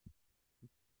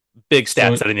 big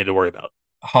stats So that I need to worry about.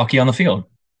 hockey on the field.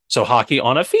 So hockey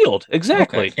on a field, Okay.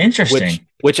 exactly. Interesting.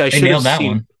 Which I They should have nailed that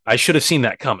seen. one. I should have seen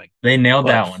that coming. They nailed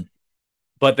But that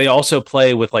one. they also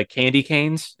play with like candy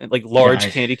canes, like Yeah.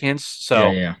 large candy canes. Yeah.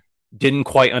 So Yeah. didn't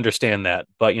quite understand that.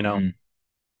 But Mm,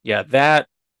 yeah, that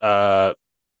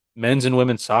men's and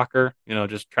women's soccer,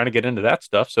 just trying to get into that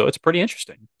stuff. So it's pretty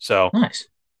interesting. So nice.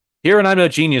 here in I'm No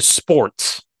Genius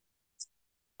Sports,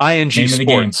 ING Name of the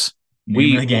game. Sports.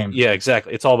 Name of the game. Yeah,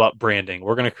 exactly. It's all about branding.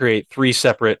 We're going to create 3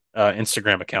 separate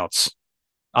Instagram accounts.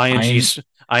 ING, IN,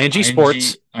 ING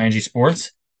Sports. ING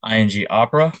Sports. ING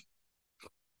Opera.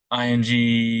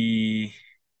 ING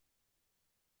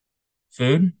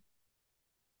Food.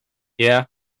 Yeah,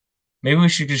 Maybe we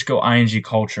should just go ING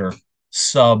Culture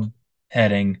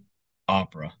subheading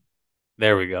Opera.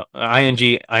 there we go.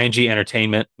 ING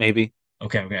Entertainment, maybe.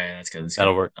 Okay, okay, that's good. That's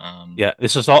That'll good. work. Yeah,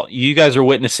 this is all you guys are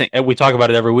witnessing. And we talk about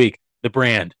it every week. The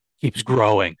brand keeps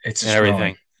growing it's and just growing.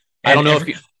 everything. I don't And know if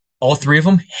you, all 3 of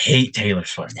them hate Taylor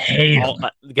Swift. Hate them.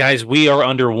 guys, we are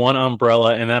under one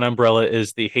umbrella, and that umbrella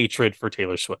is the hatred for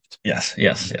Taylor Swift. Yes,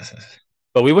 yes, yes, yes.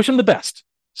 But we wish him the best.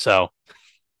 So,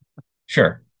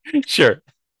 Sure. sure.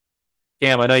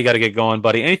 Cam, I know you got to get going,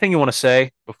 buddy. Anything you want to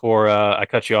say before I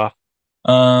cut you off?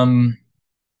 Um,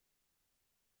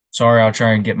 sorry, I'll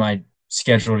try and get my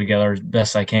schedule together as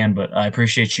best I can, but I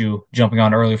appreciate you jumping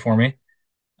on early for me.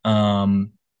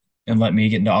 Um, and let me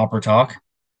get into opera talk.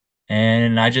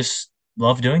 And I just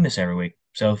love doing this every week.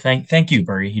 So thank you,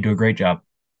 Bertie. You do a great job.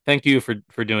 Thank you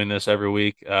for doing this every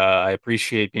week. I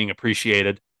appreciate being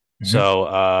appreciated. Hmm.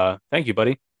 So, thank you,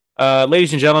 buddy.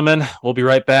 Ladies and gentlemen, we'll be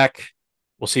right back.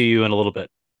 We'll see you in a little bit.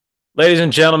 Ladies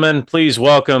and gentlemen, please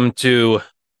welcome to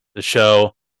the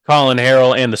show Colin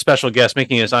Harrell and the special guest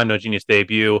making his I'm No Genius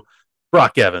debut,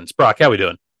 Brock Evans. Brock, how we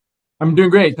doing? I'm doing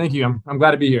great, thank you. I'm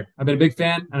glad to be here. I've been a big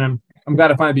fan, and I'm glad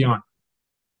to finally be on.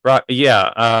 Brock,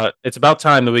 yeah, it's about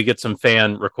time that we get some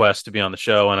fan requests to be on the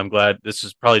show, and I'm glad this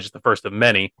is probably just the first of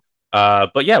many.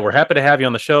 But yeah, we're happy to have you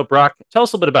on the show, Brock. Tell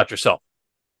us a little bit about yourself.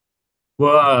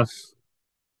 Well,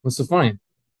 what's so funny?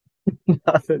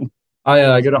 Nothing.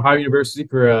 I go to Ohio University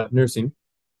for nursing.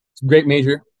 It's a great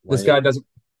major. This Right. guy does it.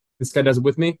 This guy does it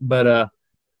with me, but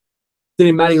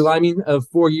sitting Maddie Liming of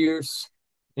 4 years,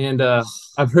 and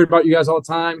I've heard about you guys all the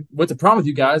time. Went to prom with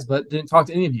you guys, but didn't talk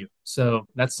to any of you. So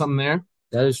that's something there.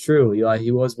 That is true. Eli,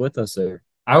 he was with us there.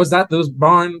 I was at those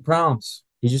barn proms.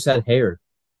 He just had hair.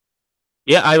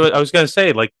 Yeah, I was gonna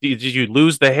say, like, did you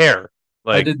lose the hair? I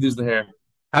Like, did lose the hair.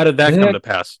 how did that The come hair- to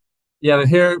pass? Yeah, the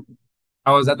hair.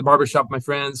 I was at the barber shop with my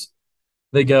friends.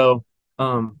 They go,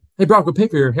 "Hey, Brock, we'll pay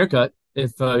for your haircut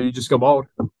if you just go bald."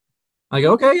 I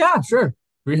go, "Okay, yeah, sure.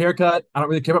 Free haircut. I don't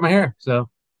really care about my hair." So,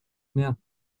 yeah.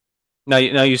 Now,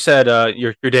 you said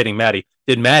you're dating Maddie.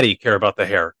 Did Maddie care about the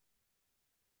hair?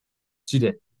 She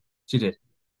did. She did.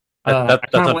 I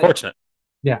That's kind of went, unfortunate.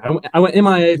 yeah, I went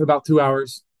MIA for about 2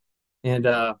 hours, and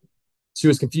she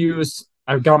was confused.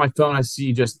 I got on my phone. I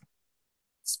see just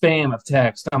spam of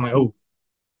text. I'm like, oh,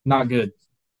 not good.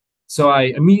 So I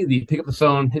immediately pick up the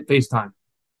phone, hit FaceTime.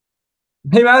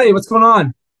 "Hey, Maddie, what's going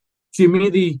on?" She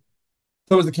immediately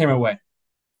throws the camera away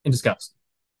in disgust.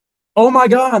 "Oh my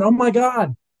God. Oh my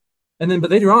God." And then,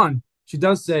 but later on, she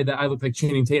does say that I look like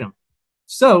Channing Tatum.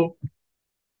 So,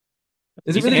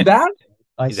 is it He's a really bad?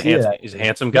 I he's a see it. he's a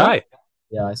handsome Yeah. guy.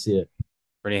 Yeah, I see it.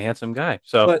 Pretty handsome guy.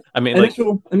 So But I mean, like,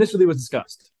 initially was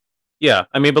disgust. yeah,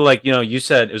 I mean, but like, you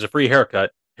said it was a free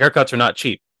haircut. Haircuts are not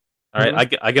cheap. All right,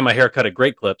 Mhm. I get my haircut at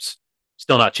Great Clips,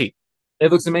 still not cheap.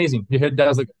 It looks amazing. Your hair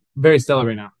does look very stellar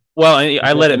right now. Well,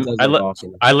 I let It it does look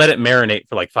awesome. I let it marinate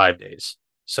for like 5 days.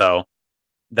 So I'm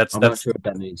not that's sure what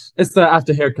that means. It's the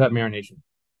after haircut marination.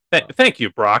 thank you,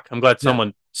 Brock. I'm glad Yeah.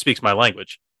 someone speaks my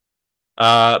language.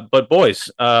 But boys,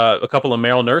 a couple of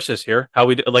male nurses here.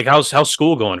 How's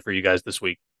school going for you guys this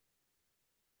week?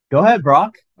 Go ahead,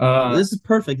 Brock. Uh, This is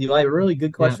perfect. You like a really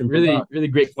good question. for really, Brock. really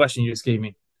great question you just gave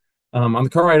me. On the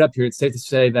car ride up here, it's safe to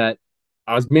say that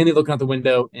I was mainly looking out the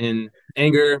window in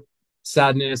anger,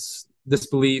 sadness,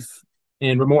 disbelief,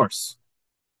 and remorse.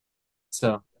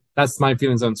 So that's my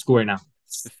feelings on school right now.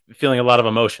 Feeling a lot of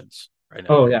emotions right now.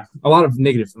 Oh yeah, a lot of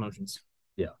negative emotions.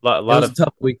 Yeah. A It lot was of a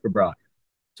tough week for Brock.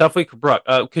 tough week for Brock.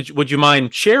 Would you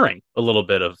mind sharing a little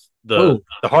bit of Oh.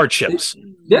 the hardships?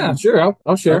 Yeah, sure.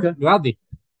 I'll share Okay. gladly.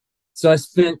 So I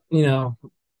spent, for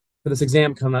this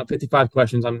exam coming up, 55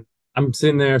 questions. I'm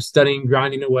sitting there studying,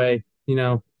 grinding away.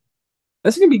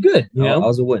 That's gonna be good. I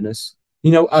was a witness.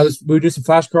 We were doing some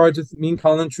flashcards with me and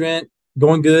Colin and Trent,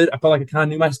 going good. I felt like I kind of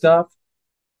knew my stuff.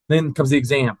 Then comes the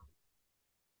exam.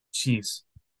 Jeez.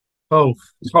 Oh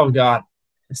God.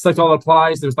 I selected all the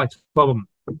applies. There's like 12 of them.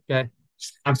 Okay.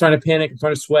 I'm starting to panic. I'm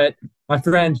starting to sweat. My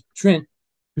friend Trent,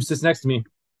 who sits next to me,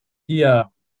 he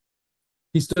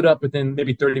stood up within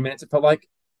maybe 30 minutes, it felt like.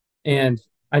 And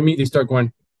I immediately start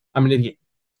going, I'm an idiot.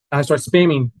 I start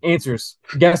spamming answers,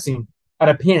 guessing, out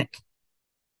of panic.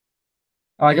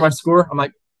 I get my score. I'm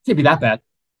like, can't be that bad.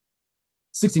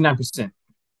 69%.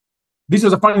 This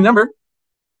was a funny number.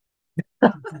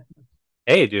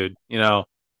 Hey, dude,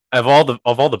 of all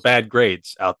the bad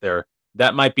grades out there,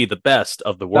 that might be the best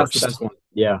of the That's worst. the best one.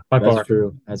 Yeah, By that's far.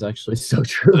 true. That's actually so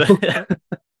true.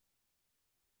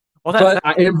 Well, But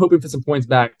I am hoping for some points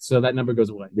back, so that number goes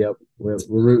away. Yep, we're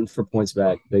rooting for points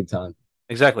back, big time.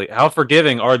 exactly. How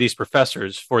forgiving are these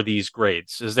professors for these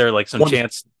grades? Is there like some One-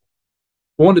 chance?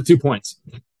 1 to 2 points.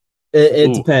 It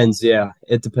Ooh. depends. Yeah,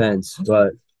 it depends,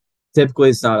 but typically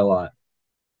it's not a lot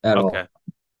at all. Okay.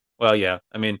 Well, yeah.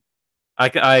 I mean,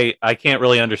 I can't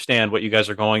really understand what you guys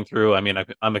are going through. I mean,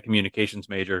 I'm a communications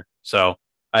major, so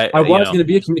I was going to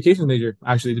be a communications major,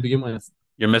 actually, to begin with.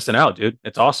 you're missing out, dude.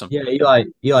 It's awesome. Yeah,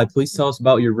 Eli, please tell us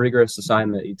about your rigorous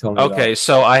assignment you told me about. Okay,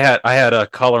 so I had a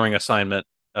coloring assignment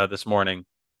this morning.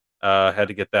 Had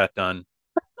to get that done.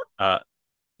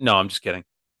 No, I'm just kidding.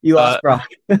 You lost Brock.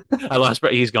 I lost.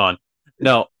 He's gone.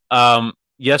 No.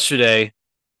 Yesterday,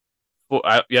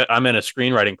 I'm in a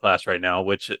screenwriting class right now,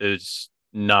 which is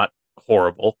not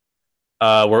horrible.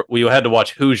 We had to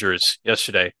watch Hoosiers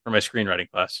yesterday for my screenwriting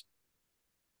class.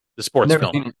 The sports Never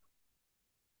film. seen it.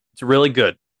 It's really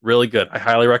good, really good. I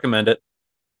highly recommend it.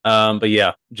 But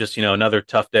yeah, just another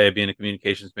tough day of being a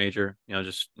communications major.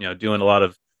 Just doing a lot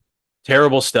of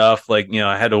terrible stuff. Like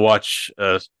I had to watch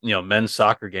men's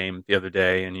soccer game the other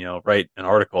day, and write an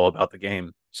article about the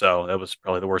game. So that was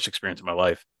probably the worst experience of my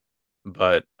life.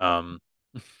 But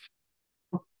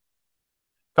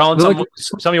Colin,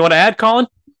 something you want to add, Colin?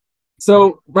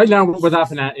 So right now, what we're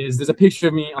laughing at is there's a picture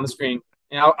of me on the screen,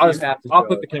 and I'll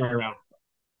flip the camera around.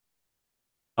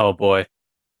 Oh boy.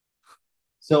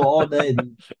 So all day,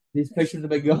 these pictures have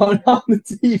been going on the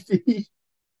TV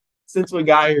since we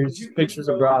got here. Just pictures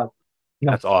of Brock.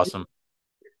 That's awesome.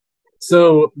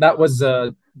 So that was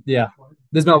yeah.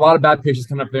 There's been a lot of bad pictures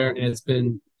coming up there, and it's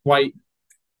been quite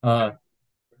awful.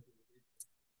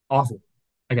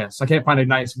 I guess I can't find a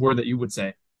nice word that you would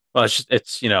say. Well,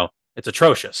 it's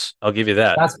atrocious. I'll give you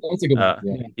that. That's a good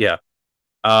one. Yeah.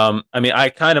 I mean, I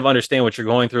kind of understand what you're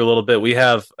going through a little bit. We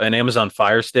have an Amazon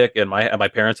Fire Stick at my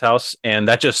parents' house, and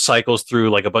that just cycles through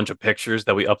like a bunch of pictures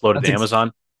that we uploaded to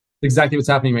Amazon. Exactly what's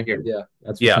happening right here. Yeah,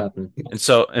 that's what's happening. And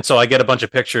so I get a bunch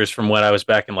of pictures from when I was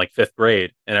back in like 5th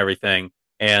grade and everything,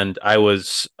 and I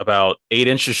was about 8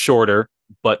 inches shorter,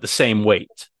 but the same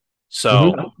weight.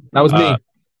 So That was me.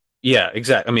 yeah,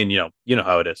 exactly. I mean, you know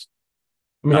how it is.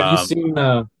 I mean,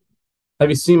 have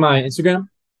you seen my Instagram?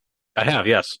 I have,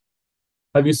 yes.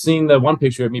 Have you seen the one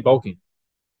picture of me bulking?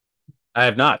 I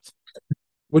have not.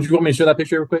 Would you want me to show that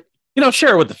picture real quick?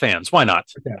 Share it with the fans. Why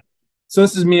not? Okay. So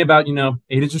this is me about 8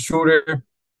 inches shorter,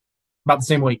 about the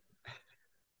same weight.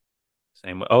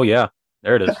 Same. Oh yeah,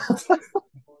 there it is.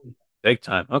 Big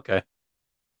time. Okay.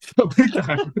 Big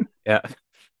time, Yeah.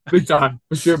 big time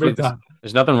for sure, big time.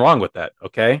 There's nothing wrong with that.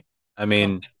 Okay. I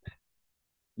mean,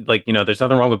 there's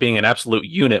nothing wrong with being an absolute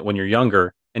unit when you're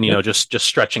younger, and Yep. just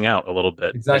stretching out a little bit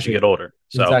as you Exactly. get older.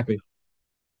 So, Exactly.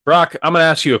 Brock, I'm going to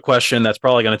ask you a question that's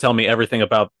probably going to tell me everything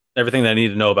that I need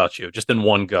to know about you, just in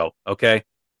one go. Okay.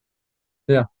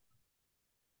 Yeah.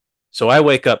 So I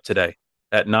wake up today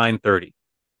at 9:30.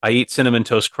 I eat cinnamon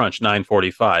toast crunch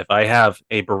 9:45. I have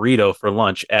a burrito for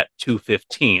lunch at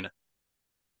 2:15.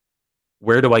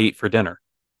 Where do I eat for dinner?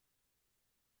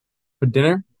 For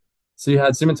dinner, so you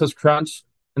had cinnamon toast crunch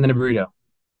and then a burrito.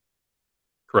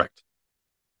 Correct.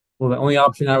 Well, the only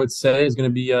option I would say is going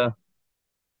to be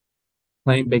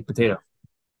plain baked potato.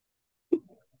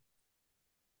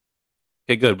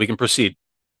 Okay, good. We can proceed.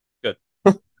 Good.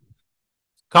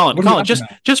 Colin, What are you laughing just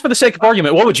at? just for the sake of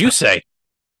argument, what would you say?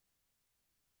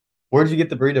 Where did you get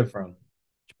the burrito from?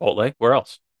 Chipotle? Where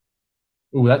else?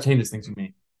 Ooh, that changes things for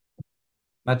me.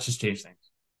 That just changed things.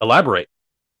 Elaborate.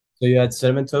 So you had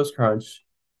cinnamon toast crunch,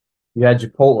 you had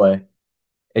Chipotle,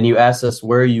 and you asked us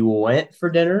where you went for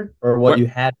dinner or what Where- you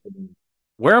had for dinner.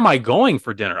 Where am I going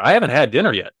for dinner? I haven't had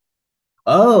dinner yet.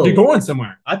 Oh, You're going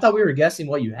somewhere. I thought we were guessing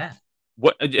what you had.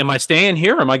 What am I staying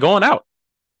here or am I going out?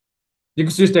 You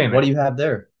can still stay in there. What do you have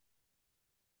there?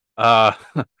 Uh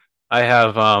I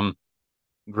have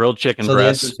grilled chicken So the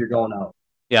answer breast. is you're going out.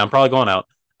 Yeah, I'm probably going out.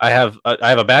 I have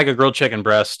a bag of grilled chicken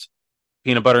breast,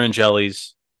 peanut butter and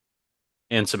jellies,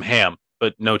 and some ham,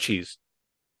 but no cheese.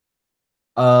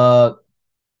 Uh,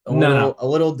 No. a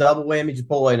little double whammy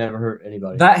Chipotle never hurt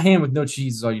anybody. That ham with no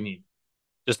cheese is all you need.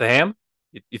 Just the ham?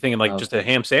 You thinking like just a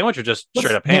ham sandwich or just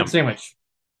straight up ham? Sandwich.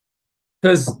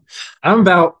 Because I'm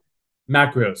about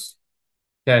macros.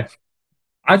 Okay.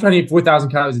 I try to eat 4,000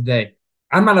 calories a day.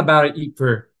 I'm not about to eat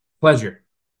for pleasure.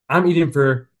 I'm eating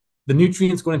for the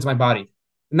nutrients going into my body.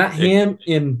 And that ham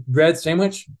in bread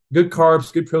sandwich, good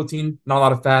carbs, good protein, not a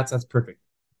lot of fats. That's perfect.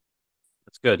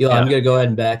 That's good. Yeah, Yeah. I'm gonna go ahead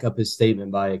and back up his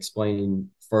statement by explaining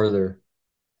further.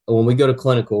 When we go to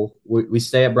clinical, we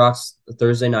stay at Brock's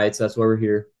Thursday nights. That's why we're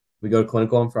here. We go to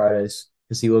clinical on Fridays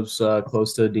because he lives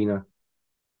close to Adina.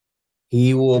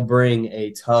 He will bring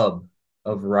a tub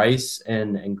of rice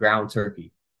and ground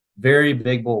turkey. Very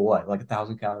big bowl, what, like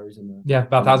 1,000 calories in the Yeah,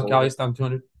 about in the 1,000 bowl? calories,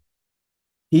 1,200.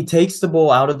 He takes the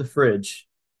bowl out of the fridge,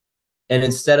 and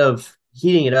instead of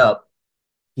heating it up,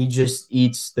 he just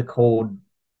eats the cold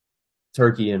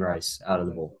turkey and rice out of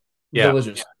the bowl. Yeah.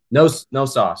 Delicious. No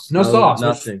sauce. No sauce, which-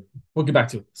 Nothing. We'll get back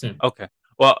to it soon. Okay.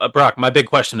 Well, Brock, my big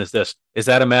question is this: is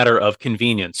that a matter of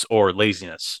convenience or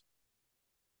laziness?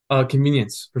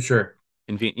 Convenience for sure.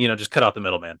 Just cut out the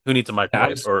middleman. Who needs a microwave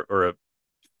just- or a?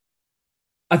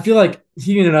 I feel like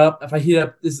heating it up, if I heat it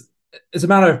up, it's a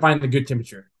matter of finding the good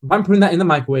temperature. If I'm putting that in the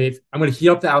microwave, I'm going to heat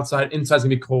up the outside. Inside's going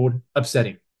to be cold,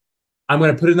 upsetting. I'm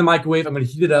going to put it in the microwave. I'm going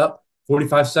to heat it up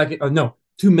 45 seconds. No,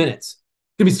 2 minutes.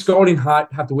 It's going to be scalding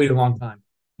hot. Have to wait a long time.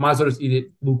 Might as well just eat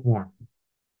it lukewarm.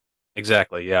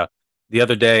 Exactly. Yeah. The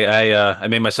other day, I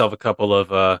made myself a couple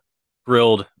of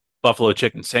grilled buffalo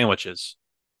chicken sandwiches,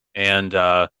 and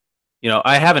I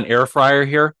have an air fryer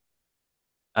here.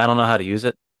 I don't know how to use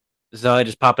it, so I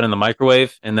just pop it in the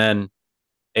microwave and then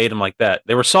ate them like that.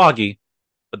 They were soggy,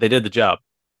 but they did the job.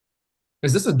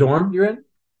 Is this a dorm you're in?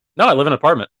 No, I live in an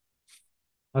apartment.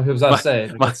 I was about to say.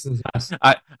 Like, my- this is nice.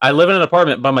 I live in an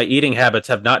apartment, but my eating habits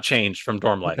have not changed from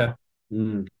dorm life. Okay.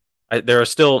 Mm, There are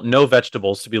still no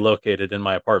vegetables to be located in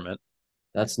my apartment.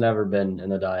 that's never been in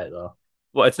the diet though.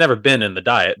 Well, it's never been in the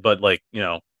diet, but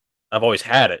I've always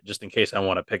had it just in case I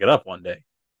want to pick it up one day.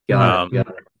 Got it.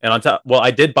 And on top, well,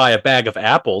 I did buy a bag of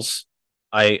apples.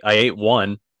 I ate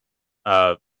one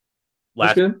That's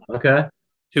last good. Okay.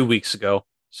 2 weeks ago,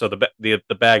 so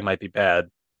the bag might be bad.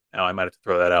 Now I might have to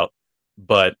throw that out.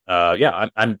 But yeah,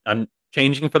 I'm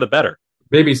changing for the better.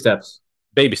 Baby steps.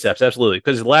 Baby steps, absolutely.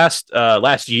 Because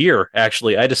last year,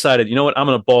 actually, I decided, you know what, I'm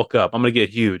going to bulk up. I'm going to get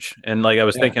huge. And I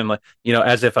was thinking,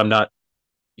 as if I'm not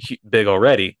big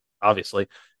already, obviously.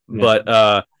 Yeah.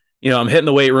 But I'm hitting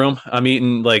the weight room. I'm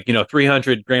eating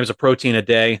 300 grams of protein a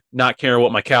day, not caring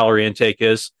what my calorie intake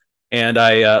is. And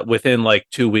I within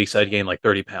 2 weeks, I'd gained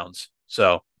 30 pounds.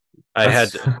 So I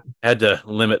had to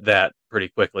limit that pretty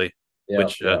quickly. Yeah,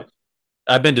 which yeah.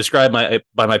 I've been described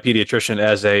by my pediatrician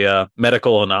as a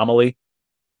medical anomaly.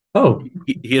 Oh,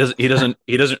 He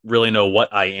doesn't really know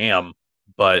what I am,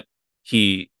 but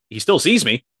he still sees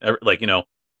me like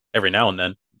every now and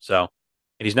then. So,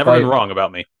 and he's never been Like, wrong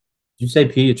about me. did you say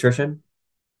pediatrician?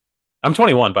 I'm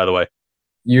 21, by the way.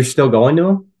 You're still going to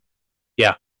him?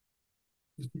 Yeah.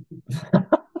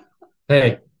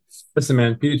 hey, listen,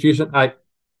 man, pediatrician,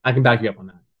 I can back you up on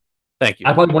that. Thank you.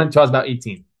 I probably went until I was about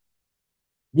 18.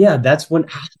 Yeah, that's when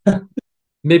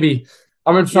Maybe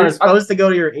I'm gonna you're try. supposed to go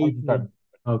to your 18.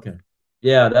 Okay.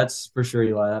 Yeah, that's for sure,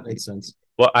 Eli. That makes sense.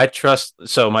 Well, I trust.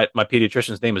 So my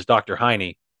pediatrician's name is Dr.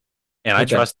 Heine, and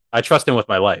Okay. I trust him with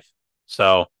my life.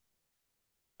 So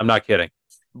I'm not kidding.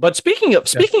 But speaking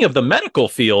of the medical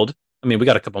field, I mean, we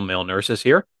got a couple male nurses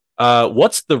here.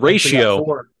 What's the We got ratio?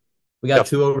 4. We got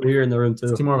 2 over here in the room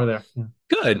too. Two more over there. Yeah.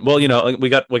 Good. Well, we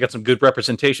got some good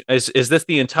representation. Is this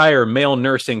the entire male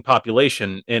nursing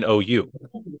population in OU?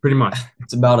 Pretty much.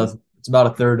 It's about a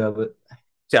third of it.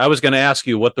 See, I was going to ask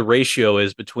you what the ratio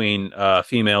is between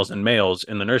females and males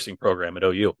in the nursing program at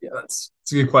OU. Yeah, that's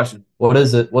a good question. What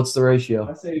is it? What's the ratio?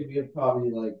 I'd say we have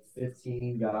probably like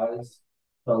 15 guys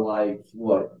to like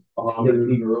what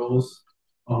 50 girls.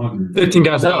 15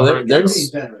 guys. No, They're there's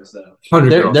pretty generous though.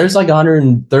 100 girls. there's like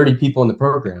 130 people in the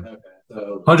program. Okay,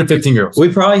 so 115 girls.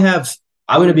 We probably have.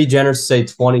 I'm going to be generous to say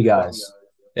 20 guys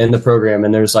in the program,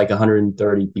 and there's like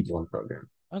 130 people in the program.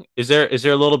 Is there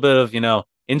a little bit of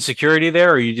insecurity there,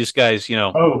 or are you just guys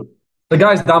Oh, the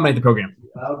guys dominate the program.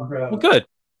 well, good.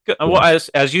 Well,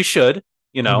 as you should,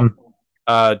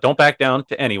 don't back down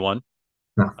to anyone.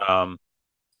 No.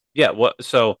 Yeah.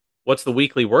 What's the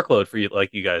weekly workload for you?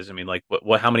 Like you guys? I mean, like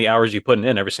how many hours are you putting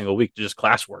in every single week to just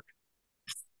classwork?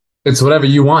 It's whatever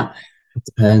you want.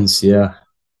 Depends. Yeah,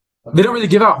 They don't really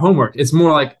give out homework. It's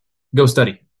more like go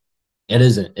study. it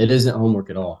isn't. It isn't homework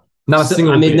at all. Not a So,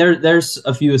 single. I mean, bit. there's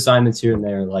a few assignments here and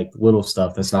there, like little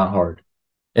stuff that's not hard.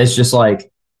 It's just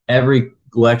like every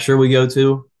lecture we go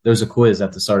to, there's a quiz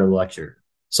at the start of the lecture.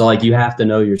 So like you have to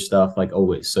know your stuff like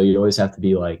always. So you always have to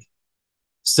be like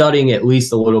studying at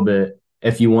least a little bit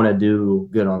if you want to do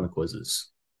good on the quizzes.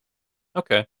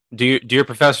 Okay. Do your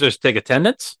professors take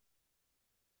attendance?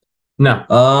 No,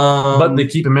 but they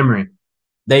keep a memory.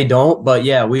 They don't, but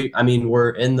yeah, we're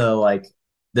in the like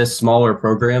this smaller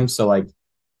program, so like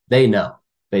they know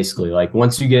basically. Like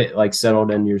once you get like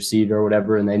settled in your seat or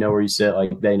whatever, and they know where you sit,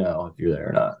 like they know if you're there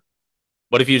or not.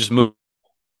 What if you just move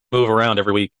around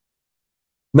every week?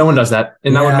 No one does that,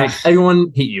 and that would Yeah. make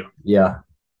everyone hate you. Yeah,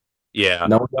 Yeah.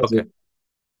 no one does Okay. it.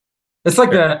 It's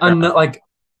like Fair enough.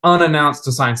 unannounced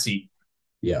assigned seat.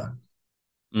 Yeah,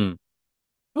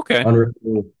 Okay.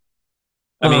 unreal.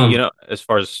 I mean, Um, as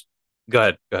far as go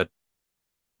ahead.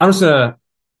 I'm just gonna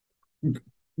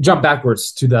jump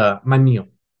backwards to my meal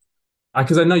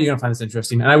because I know you're gonna find this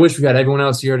interesting, and I wish we had everyone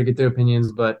else here to get their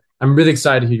opinions, but I'm really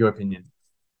excited to hear your opinion.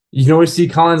 You can always see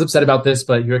Colin's upset about this,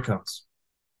 but here it comes.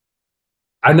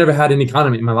 I've never had any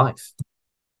condiment in my life.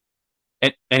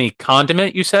 Any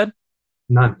condiment you said?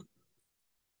 None.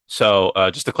 So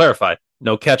just to clarify,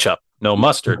 no ketchup, no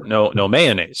mustard, no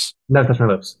mayonnaise. Never touched my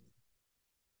lips.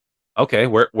 Okay,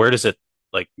 where does it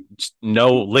like just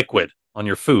no liquid on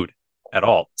your food at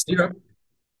all? Syrup.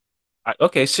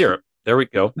 Okay, syrup. There we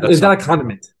go. Is that a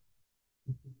condiment?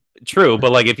 True,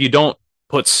 but like if you don't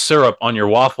put syrup on your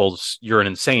waffles, you're an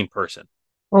insane person.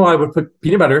 Oh, I would put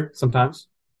peanut butter sometimes.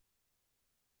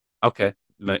 Okay,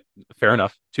 fair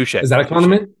enough. Touche. Is that a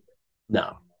condiment?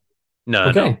 No, No,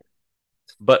 Okay. no.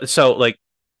 But so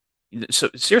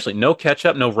seriously, no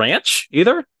ketchup, no ranch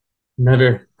either.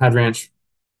 Never had ranch.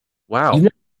 Wow. You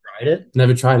tried it.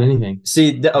 Never tried anything.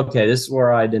 See, okay, this is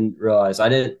where I didn't realize. I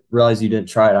didn't realize you didn't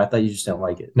try it. I thought you just didn't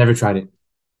like it. Never tried it.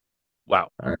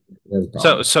 Wow. There's a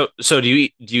problem. So do you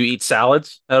eat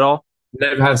salads at all?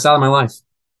 Never had a salad in my life.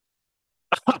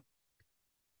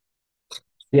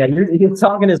 Yeah, you're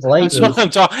talking his That's language. what I'm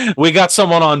talking. We got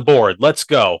someone on board. Let's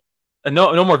go. And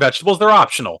no more vegetables. They're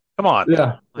optional. Come on.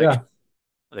 Yeah. Like, Yeah.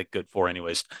 They're good for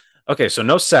anyways. Okay, so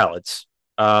no salads.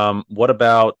 What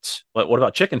about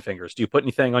chicken fingers? Do you put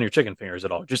anything on your chicken fingers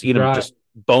at all? Just eat them Dry. just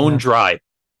bone Yeah. dry.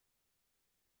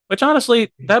 Which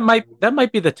honestly, that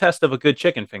might be the test of a good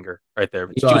chicken finger right there.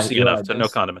 It's Eli, juicy Eli, enough to no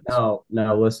condiments. No,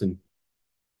 listen.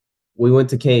 We went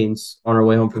to Cane's on our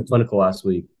way home from clinical last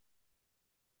week.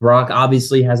 Brock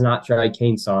obviously has not tried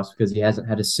cane sauce because he hasn't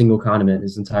had a single condiment in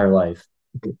his entire life.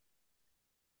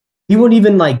 He wouldn't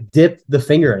even like dip the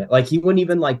finger in it. Like he wouldn't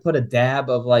even like put a dab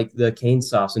of like the cane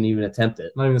sauce and even attempt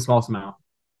it, Not even the smallest amount.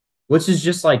 which is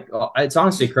just like it's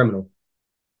honestly criminal.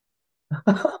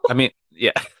 I mean,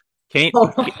 yeah. Can't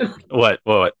Hold on.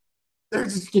 what? They're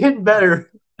just getting better.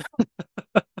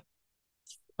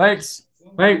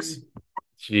 Thanks.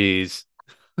 Jeez.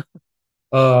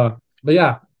 But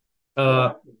yeah.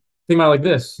 Think about it like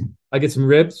this. I get some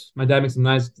ribs. My dad makes some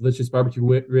nice, delicious barbecue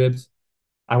ribs.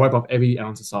 I wipe off every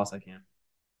ounce of sauce I can.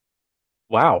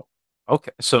 Wow.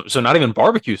 Okay. So not even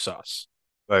barbecue sauce.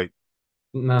 Like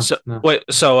No, so no. wait,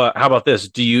 so how about this?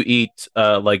 Do you eat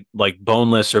like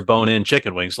boneless or bone-in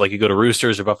chicken wings? Like you go to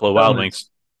Roosters or Buffalo Wild Boneless. Wings,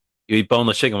 you eat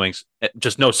boneless chicken wings,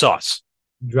 just no sauce.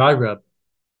 Dry rub.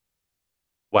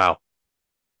 Wow.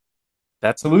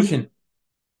 That Solution.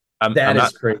 I'm That is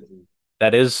not crazy.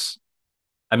 that is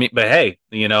I mean, but hey,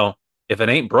 if it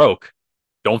ain't broke,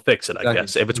 don't fix it, I Exactly.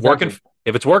 guess. Exactly.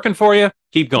 If it's working for you,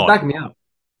 keep It's going. backing me up.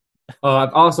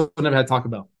 I've also never had Taco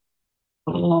Bell.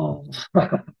 Oh.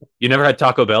 You never had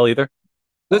Taco Bell either?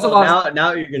 There's a lot.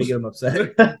 Now you're gonna get them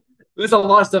upset. There's a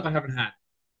lot of stuff I haven't had.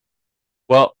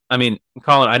 Well, I mean,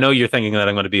 Colin, I know you're thinking that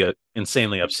I'm going to be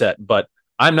insanely upset, but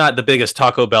I'm not the biggest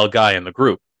Taco Bell guy in the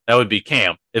group. That would be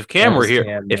Cam. If Cam That were is here,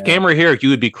 Cam, if yeah. Cam were here, you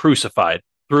would be crucified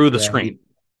through the Yeah, screen.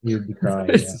 You'd be crying.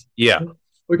 Yeah. Yeah, Okay,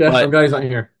 But- I'm glad he's not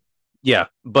here. yeah,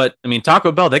 but I mean,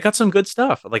 Taco Bell, they got some good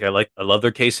stuff. I love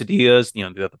their quesadillas. They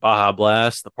got the Baja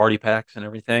Blast, the party packs, and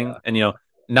everything. Yeah. And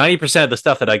 90% of the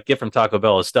stuff that I get from Taco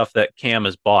Bell is stuff that Cam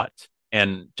has bought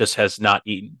and just has not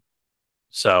eaten.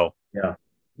 So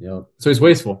Yep. So he's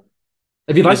wasteful.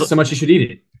 If he likes it so much, he should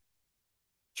eat it.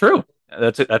 true.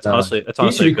 That's it. That's No. honestly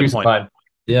He should a be good point. crucified.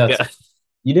 Yeah. Yeah.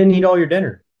 You didn't eat all your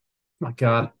dinner. My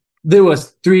God. There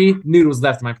was 3 noodles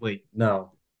left in my plate.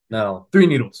 No. 3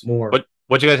 noodles. More.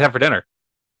 What'd you guys have for dinner?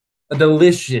 A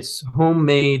delicious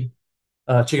homemade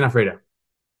chicken Alfredo.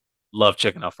 Love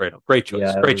chicken Alfredo. Great choice.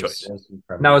 Yeah, Great it was- choice. it was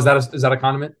incredible. Now, is that a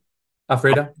condiment?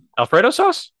 Alfredo? Alfredo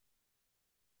sauce?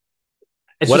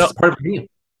 It's What just el- part of the meal.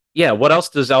 Yeah. What else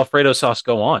does Alfredo sauce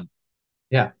go on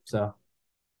Yeah. So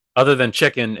other than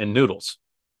chicken and noodles?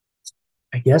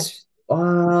 I guess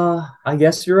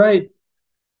you're right.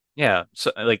 Yeah.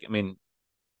 So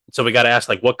so we got to ask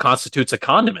what constitutes a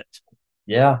condiment?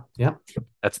 Yeah.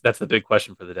 That's the big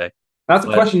question for the day. that's a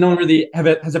But- question no one really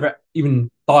has ever even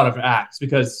thought of or asked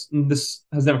because this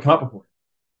has never come up before.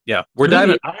 Yeah. We're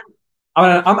Really, diving.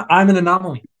 I'm an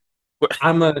anomaly. We're-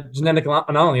 I'm a genetic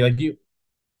anomaly like you.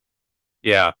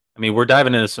 Yeah. I mean, we're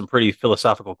diving into some pretty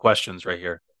philosophical questions right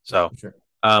here. So, Sure.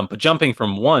 but jumping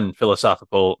from one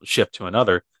philosophical ship to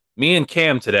another, me and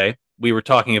Cam today, we were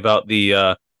talking about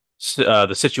the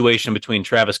situation between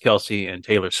Travis Kelce and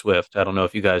Taylor Swift. I don't know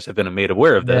if you guys have been made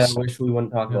aware of Yeah, this. I wish we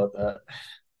wouldn't talk about that.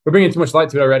 We're bringing too much light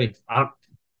to it already.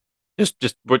 You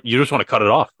just want to cut it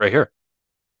off right here.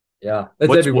 Yeah. It's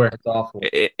What's- everywhere. It's awful.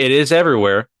 It is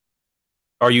everywhere.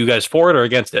 Are you guys for it or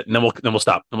against it? And then we'll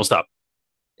stop. Then we'll stop.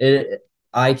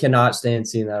 I cannot stand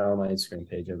seeing that on my Instagram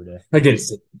page every day. I get it.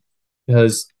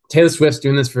 Because Taylor Swift's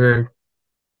doing this for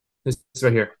this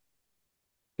right here.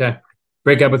 Okay.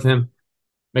 Break up with him.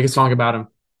 Make a song about him.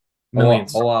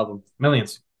 Millions. Whole album.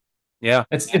 Millions. Yeah.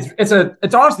 It's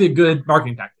honestly a good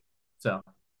marketing tactic. So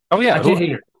Oh yeah. I can't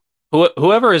hate it.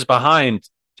 Whoever is behind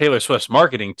Taylor Swift's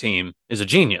marketing team is a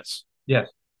genius. Yep.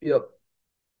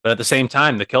 But at the same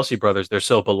time, the Kelsey brothers, they're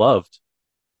so beloved.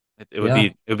 It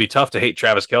would be tough to hate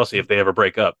Travis Kelsey if they ever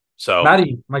break up. So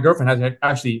Maddie, my girlfriend, has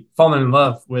actually fallen in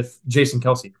love with Jason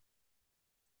Kelsey.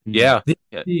 yeah.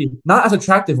 The not as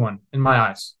attractive one in my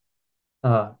eyes.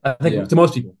 I think Yeah. to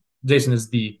most people, Jason is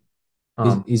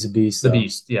He's a beast. the though.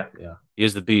 beast. Yeah. He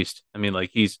is the beast. I mean,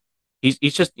 he's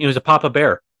just he's a Papa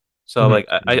Bear. So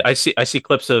Mhm. I see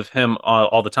clips of him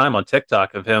all the time on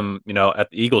TikTok of him at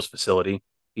the Eagles facility.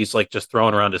 He's just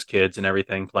throwing around his kids and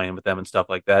everything, playing with them and stuff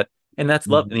like that. And that's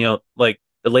love.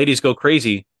 The ladies go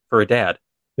crazy for a dad.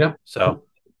 Yeah. So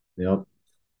Yep.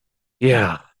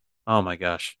 yeah. Oh my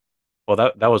gosh. Well,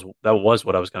 that was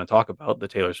what I was going to talk about, the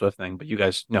Taylor Swift thing. But you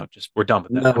guys, no, we're done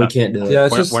with that. No, We're we not- can't do it. Yeah,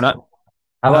 it's we're not.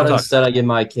 How about talk. instead I get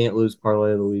my can't lose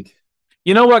parlay of the week?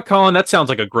 You know what, Colin? That sounds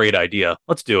like a great idea.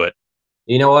 Let's do it.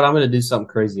 You know what? I'm going to do something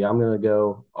crazy. I'm going to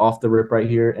go off the rip right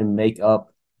here and make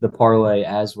up the parlay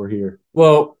as we're here.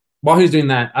 Well, while he's doing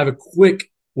that, I have a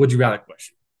quick would you rather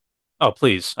question. Oh,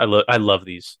 please. I love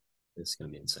these. This is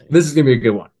going to be insane. This is gonna be a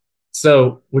good one.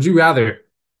 So, would you rather?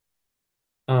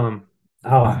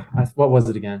 What was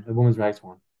it again? The women's rags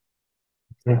one.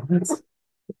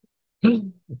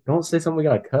 Don't say something we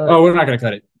got to cut. Oh, we're not gonna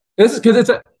cut it. This is because it's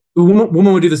a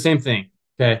woman would do the same thing.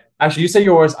 Okay. Actually, you say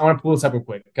yours. I want to pull this up real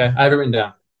quick. Okay. I have it written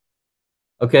down.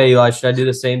 Okay, Eli, should I do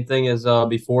the same thing as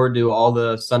before? Do all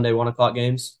the Sunday 1:00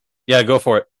 games? Yeah, go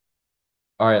for it.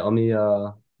 All right, let me hang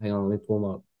on, let me pull them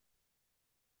up.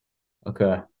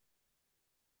 Okay.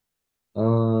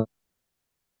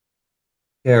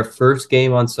 Our first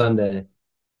game on Sunday.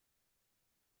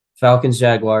 Falcons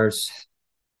Jaguars.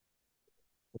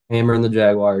 Hammering the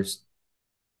Jaguars.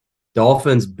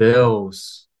 Dolphins,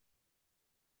 Bills.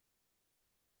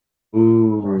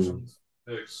 Ooh.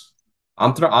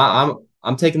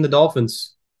 I'm taking the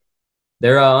Dolphins.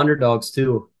 They're underdogs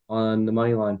too on the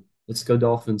money line. Let's go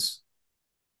Dolphins.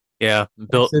 Yeah,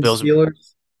 Texans,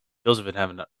 Steelers. Bills have been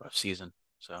having a rough season.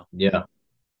 So Yeah.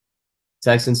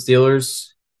 Texans,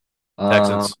 Steelers.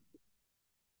 Texans.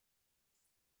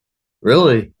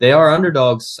 Really, they are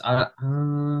underdogs. I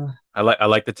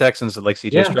like the Texans. I like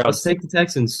CJ Yeah, Stroud. let's take the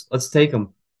Texans. Let's take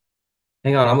them.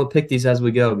 Hang on, I'm gonna pick these as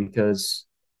we go because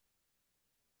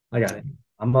I got it.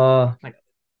 I'm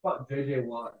Fuck JJ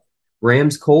Watt.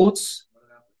 Rams, Colts.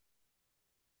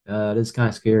 It is kind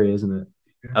of scary, isn't it?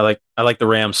 I like the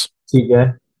Rams.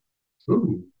 TJ,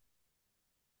 Ooh.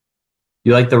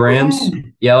 you like the Rams?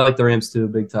 Yeah, I like the Rams too,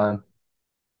 big time.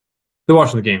 They're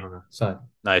watching the game on the side.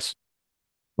 Nice.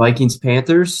 Vikings,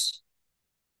 Panthers.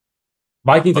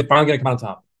 Vikings, they finally got to come out on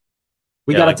top.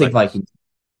 We Yeah, gotta like take Vikings. Vikings.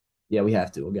 Yeah, we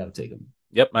have to. We gotta take them.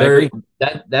 Yep, I agree.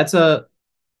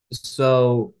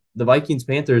 So the Vikings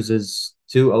Panthers is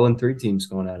 2-0-3 teams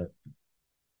going at it.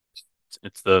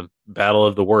 It's the battle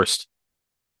of the worst.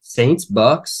 Saints,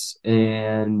 Bucks,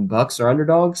 and Bucks are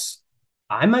underdogs.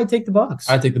 I might take the Bucks.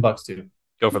 I take the Bucks too.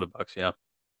 Go for the Bucks. Yeah.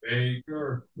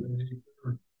 Baker.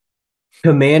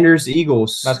 Commanders,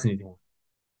 Eagles. That's an easy one.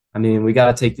 I mean, we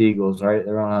gotta take the Eagles, right?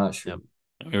 They're on a hot streak.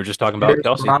 We were just talking about Bears,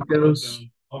 Kelsey. Broncos.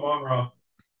 I'm on Rob.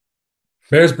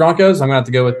 Bears, Broncos. I'm gonna have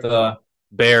to go with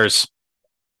Bears.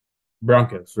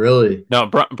 Broncos. Really? No,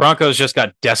 Broncos just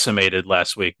got decimated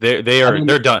last week. They're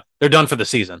done. They're done for the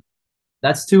season.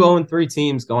 That's 2-0-3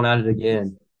 teams going at it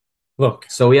again. Look,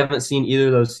 So we haven't seen either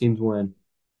of those teams win.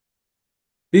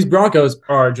 these Broncos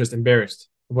are just embarrassed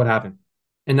of what happened,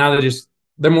 and now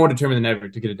they're more determined than ever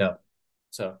to get it done.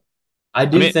 So I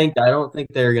don't think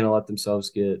they're gonna let themselves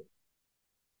get.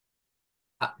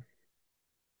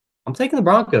 I'm taking the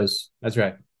Broncos. that's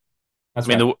right. That's I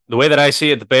mean, right. the way that I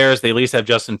see it, the Bears, they at least have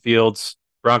Justin Fields.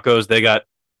 Broncos, they got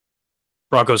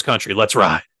Broncos country. Let's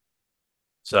ride.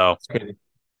 So, It's crazy.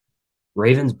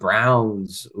 Ravens,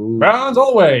 Browns. Ooh. Browns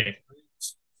all the way.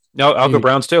 no, I'll go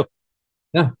Browns too.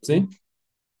 Yeah, see,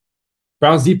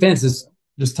 Browns defense is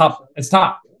just top. It's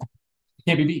top.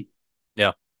 Can't be beat.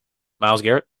 Myles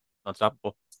Garrett,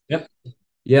 unstoppable.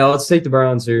 Yeah, let's take the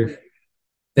Browns here.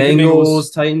 Take the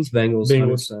Bengals, Titans, Bengals.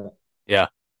 Bengals. 100%. Yeah.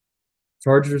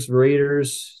 Chargers,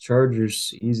 Raiders,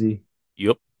 Chargers, easy.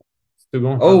 Yep. Still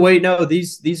going. Oh wait, no,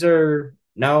 these are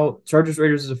now Chargers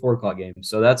Raiders is a 4 o'clock game,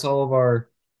 so that's all of our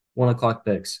 1 o'clock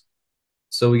picks.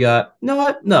 So we got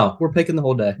no, we're picking the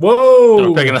whole day.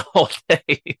 Whoa! We're picking the whole day.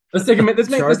 Let's take let's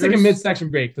take a Chargers? mid-section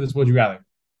break for this. Would you rather?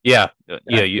 Yeah. Go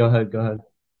You, ahead.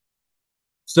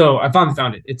 So I finally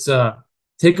found it. It's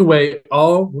take away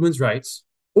all women's rights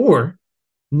or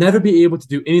never be able to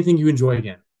do anything you enjoy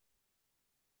again.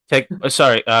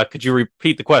 sorry, could you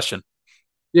repeat the question?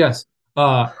 Yes.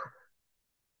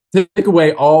 Take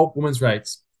away all women's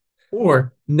rights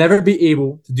or never be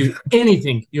able to do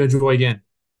anything you enjoy again.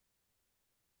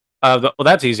 Well,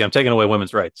 that's easy. I'm taking away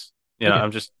women's rights. You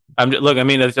know, Okay. look, I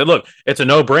mean, it's a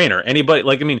no-brainer. Anybody,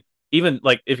 like, I mean, even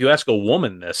like if you ask a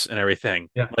woman this and everything,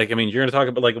 Yeah. like, I mean, you're going to talk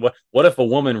about like, what if a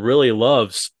woman really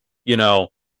loves,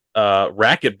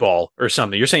 racquetball or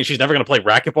something? You're saying she's never going to play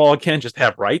racquetball again, just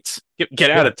have rights? Get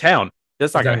out of town.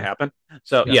 That's not going to happen.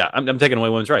 So Yeah. I'm taking away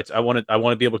women's rights. I want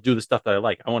to be able to do the stuff that I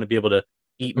like. I want to be able to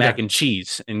eat mac and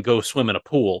cheese and go swim in a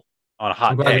pool on a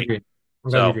hot I'm glad you day. agree.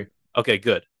 I'm glad you agree. Okay,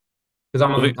 good. Because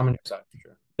I'm on your side for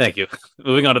sure. Thank you.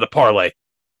 Moving on to the parlay.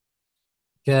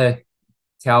 Okay.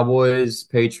 Cowboys,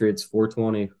 Patriots,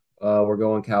 420. We're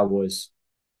going Cowboys.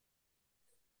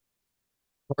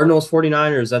 Cardinals,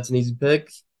 49ers. That's an easy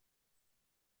pick.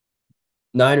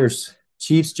 Niners,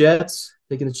 Chiefs, Jets.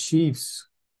 Taking the Chiefs.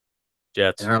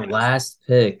 Jets. And our last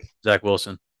pick, Zach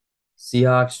Wilson.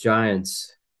 Seahawks,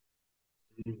 Giants.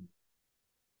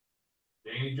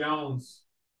 Danny Jones.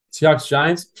 Seahawks,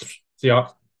 Giants.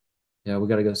 Seahawks. Yeah, we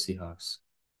got to go Seahawks.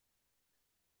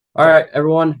 All right,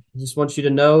 everyone. I just want you to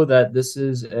know that this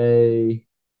is a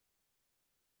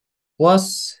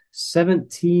plus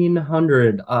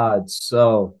 1,700 odds.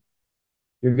 So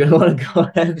you're going to want to go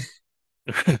ahead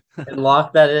and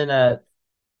lock that in at,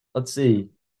 let's see,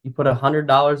 you put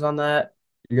 $100 on that,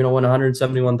 you're going to win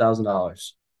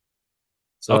 $171,000.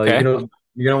 So Okay. you're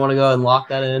gonna want to go and lock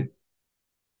that in.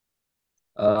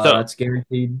 So- That's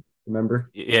guaranteed.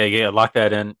 Remember? Yeah, lock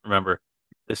that in. Remember,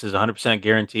 this is 100%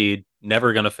 guaranteed.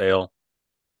 Never going to fail,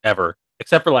 ever.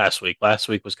 Except for last week. Last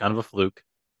week was kind of a fluke.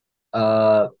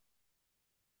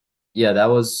 Yeah, that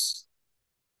was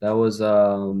I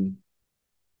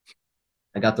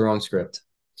got the wrong script.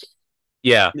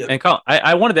 Yeah. Yep. And Colin,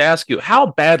 I wanted to ask you, how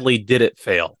badly did it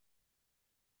fail?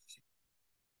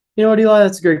 You know what, Eli?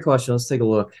 That's a great question. Let's take a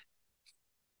look.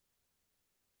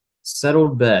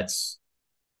 Settled bets.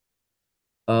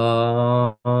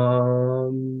 Um,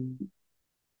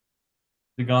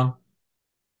 Is it gone?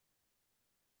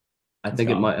 I It's think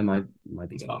gone. it might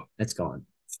be gone. It's gone.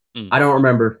 Hmm. I don't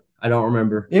remember. I don't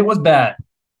remember. It was bad.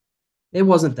 It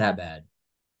wasn't that bad.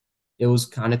 It was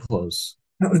kind of close.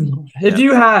 If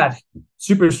you had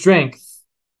super strength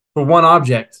for one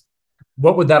object,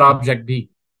 what would that object be?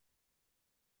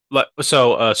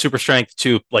 So, super strength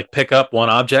to like pick up one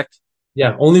object.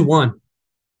 Yeah, only one.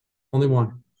 Only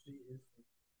one.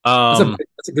 Um,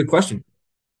 That's a good question.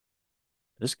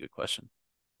 this is a good question.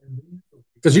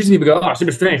 Because usually people go, oh,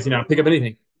 super strength, pick up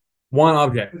anything. One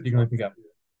object you can only pick up.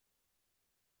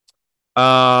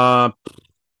 Uh,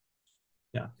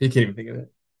 Yeah, you can't even think of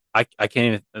it. I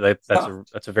can't even.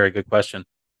 That's a very good question.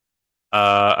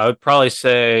 I would probably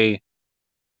say,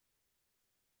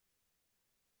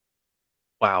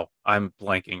 wow, I'm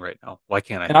blanking right now. Why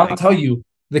can't And I I'll think? tell you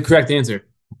the correct answer.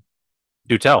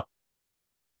 Do tell.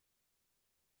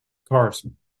 Cars.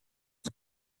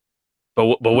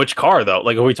 But which car though?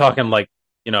 Like, are we talking like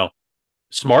you know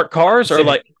smart cars or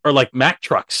Civic. like Mack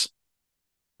trucks?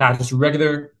 Nah, just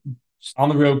regular on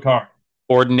the road car.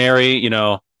 Ordinary,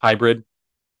 hybrid.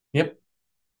 Yep.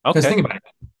 Because Okay. think about it.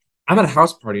 I'm at a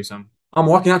house party or something. I'm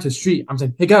walking out to the street. I'm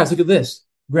saying, hey guys, look at this.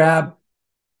 Grab.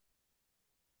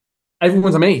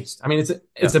 Everyone's amazed. I mean,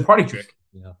 it's a party trick.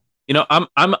 Yeah. I'm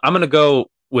gonna go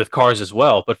with cars as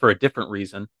well, but for a different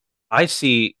reason.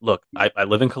 Look, I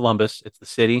live in Columbus. It's the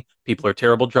city. People are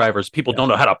terrible drivers. People don't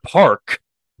know how to park.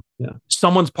 Yeah.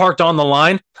 Someone's parked on the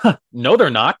line. Huh, no, they're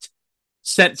not.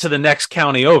 Sent to the next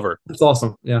county over. That's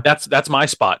awesome. Yeah. That's my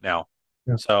spot now.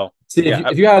 Yeah. So See, yeah,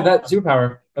 if you had that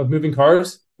superpower of moving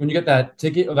cars, when you get that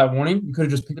ticket or that warning, you could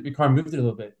have just picked up your car and moved it a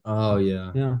little bit. Oh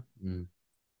yeah. Yeah.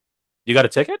 you got a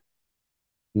ticket?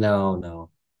 No.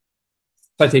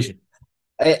 Citation.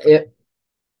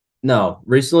 No.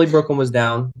 Recently, Brooklyn was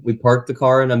down. We parked the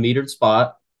car in a metered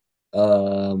spot.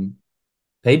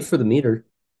 Paid for the meter,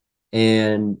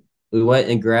 and we went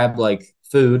and grabbed like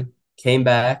food. Came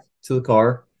back to the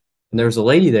car, and there was a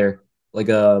lady there, like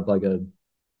a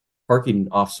parking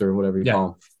officer or whatever you Yeah. call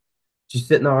them. She's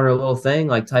sitting there on her little thing,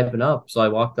 like typing up. So I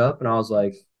walked up and I was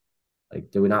like,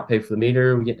 did we not pay for the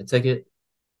meter? We getting a ticket?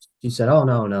 She said, oh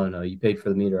no, you paid for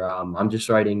the meter. I'm just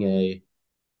writing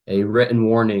a written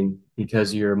warning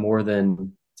because you're more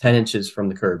than 10 inches from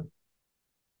the curb.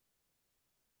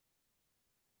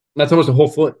 That's almost a whole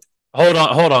foot. Hold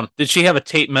on. Did she have a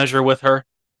tape measure with her?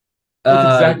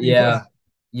 That's exactly what it Yeah. was.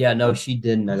 Yeah, no, she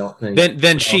didn't, I don't think. Then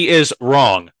No. she is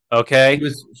wrong. Okay.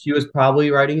 She was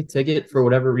probably writing a ticket for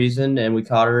whatever reason, and we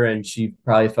caught her, and she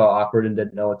probably felt awkward and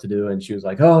didn't know what to do, and she was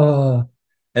like, "Oh,"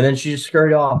 and then she just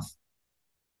scurried off.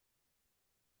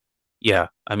 Yeah.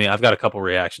 I mean, I've got a couple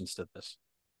reactions to this.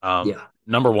 Yeah.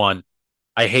 Number one,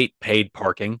 I hate paid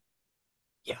parking.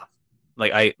 Yeah.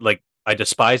 I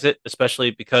despise it,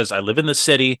 especially because I live in the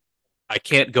city. I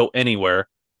can't go anywhere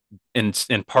and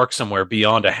park somewhere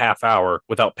beyond a half hour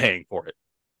without paying for it,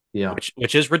 Yeah.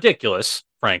 which is ridiculous,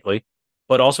 frankly.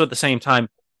 But also at the same time,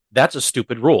 that's a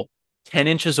stupid rule. 10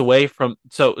 inches away from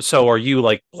so are you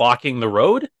like blocking the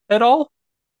road at all?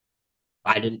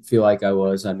 I didn't feel like I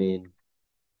was. I mean,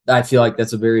 I feel like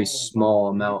that's a very small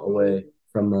amount away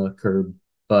from the curb,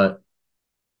 but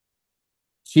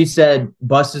she said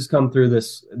buses come through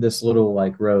this little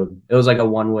like road. It was like a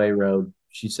one-way road.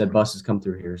 She said buses come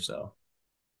through here, so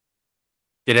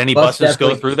Did any Bus buses go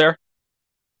definitely- through there?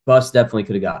 bus definitely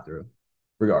could have got through,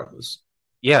 regardless.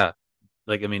 Yeah.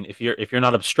 Like I mean, if you're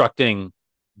not obstructing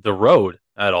the road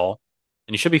at all,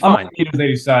 then you should be I'm fine. on the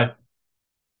lady's side.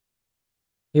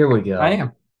 Here we go. I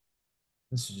am.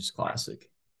 This is just classic.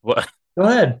 What? Go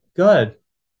ahead.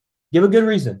 Give a good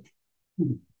reason.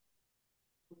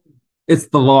 It's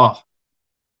the law.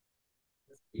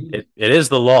 It is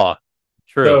the law.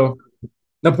 True. So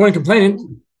no point in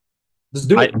complaining. Just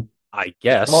do it. I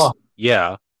guess. Law.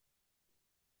 Yeah.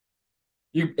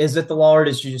 Is it the law or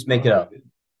did you just make it up?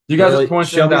 You guys Really? are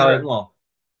pointing Show me the out. written law.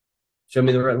 Show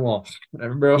me the written law.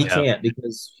 Whatever, bro. He Yeah. can't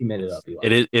because she made it up.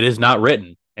 Eli. It is not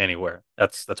written anywhere.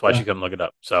 That's why Yeah. she couldn't look it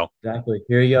up. So Exactly.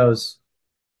 Here he goes.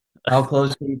 How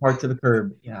close can you park to the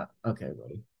curb? Yeah. Okay,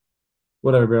 buddy.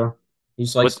 Whatever, bro. He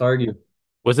just likes What- to argue.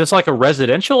 was this like a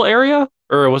residential area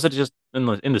or was it just in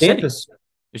the city? Campus.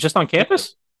 It's just on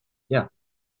campus? Yeah.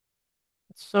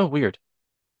 That's so weird.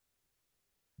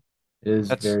 It is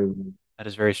That's- very That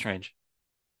is very strange.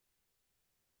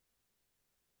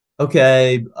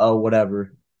 okay.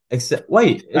 Whatever. Except,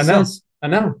 wait. I know. I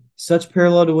know. Such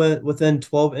parallel to within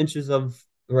 12 inches of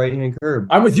the right hand curb.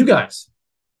 I'm with you guys.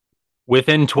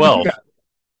 Within 12.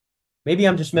 Maybe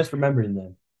I'm just misremembering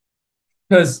them.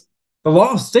 Because the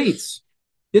law states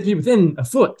you have to be within a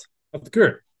foot of the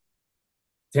curb.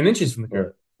 10 inches from the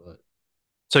curb.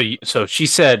 So she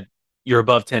said you're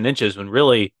above 10 inches when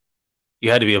really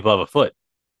you had to be above a foot.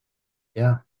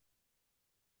 Yeah.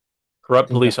 Corrupt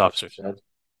police officers.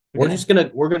 We're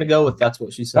gonna go with that's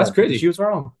what she said. That's crazy. She was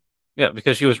wrong. Yeah,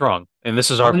 because she was wrong. And this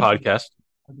is our podcast.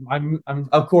 I'm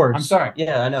Of course. I'm sorry.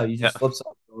 Yeah, I know. You just flip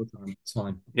something all the time. It's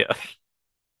fine. Yeah.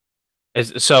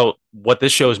 So what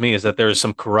this shows me is that there is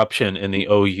some corruption in the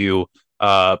OU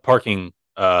parking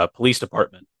police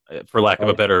department, for lack of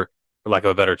a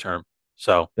better term.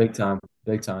 So Big time.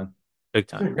 Big time. big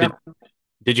time.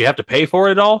 Did you have to pay for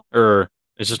it all, or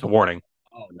is just a warning?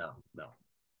 Oh no.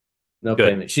 No Good.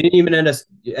 payment. She didn't even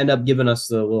end up giving us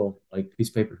the little like piece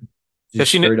of paper.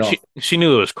 Because Just straight off. she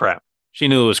knew it was crap. She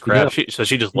knew it was crap. Yeah. So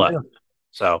she just She left. knew.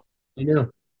 So, You know.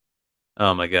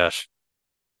 oh my gosh.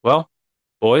 Well,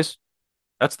 boys,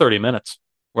 that's 30 minutes.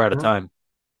 We're out of time.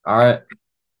 All right.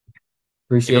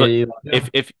 Appreciate you.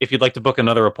 If you'd like to book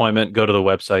another appointment, go to the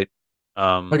website.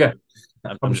 Okay.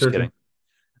 I'm just kidding.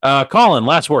 Colin,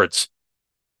 last words.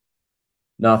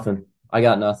 Nothing. I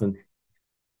got nothing.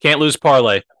 Can't lose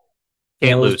parlay.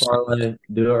 Can't lose. Parlay.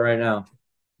 Do it right now.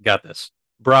 Got this.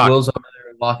 Brock. Will's over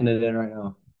there locking it in right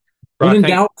now. Brock,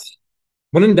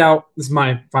 When in doubt, this is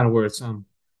my final words.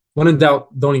 When in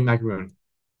doubt, don't eat macaroni.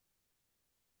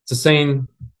 It's a saying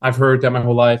I've heard that my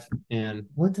whole life. And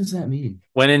What does that mean?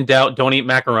 when in doubt, don't eat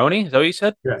macaroni. Is that what you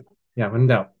said? yeah, when in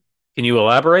doubt. Can you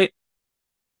elaborate?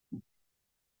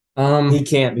 He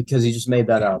can't because he just made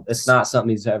that up. It's not something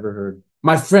he's ever heard.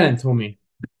 My friend told me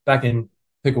back in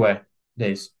Pickaway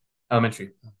days,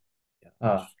 elementary. We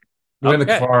were in the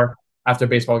Okay. car after a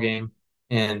baseball game,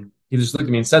 and he just looked at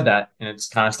me and said that, and it's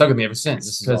kind of stuck with me ever since.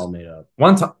 This is Because all made up.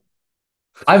 one time,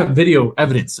 I have video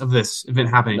evidence of this event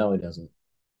happening. No, he doesn't.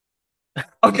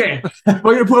 Okay,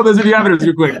 we're gonna pull up this video evidence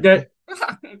real quick. Okay,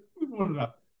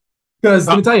 because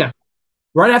let me tell you,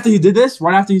 right after he did this,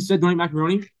 right after he said don't eat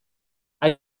macaroni,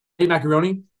 I ate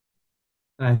macaroni,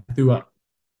 and I threw up.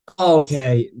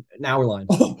 Okay, now we're lying.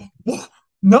 Oh,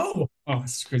 no! Oh,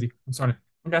 this is crazy. I'm sorry.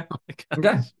 Okay.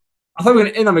 I thought we were gonna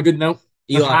end on a good note.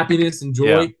 Of happiness and joy.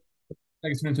 Yeah. I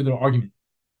can turn into a little argument.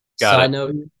 Side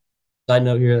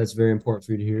note here that's very important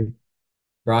for you to hear.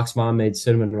 Brock's mom made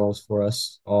cinnamon rolls for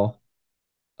us all.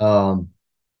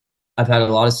 I've had a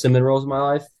lot of cinnamon rolls in my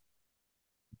life.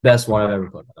 Best one I've ever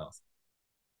put in my mouth.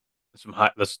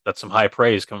 That's some high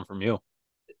praise coming from you.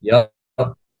 Yep.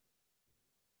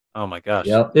 Oh my gosh.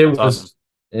 Yep. It That's was awesome.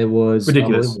 It was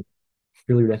ridiculous. unbelievable.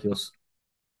 Really ridiculous.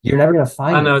 You're never gonna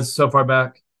find I know it. it's so far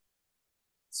back.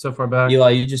 So far back. Eli,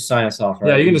 you just sign us off, right?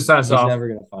 Yeah, you can just sign us He's off. never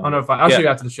gonna find I'll it. notify. I'll show you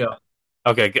after the show.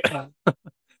 Okay, good. Remember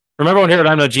everyone here at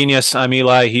I'm No Genius. I'm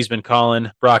Eli. He's been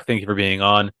Colin. Brock, thank you for being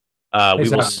on. Thanks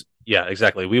for having me. Yeah,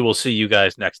 exactly. We will see you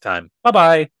guys next time.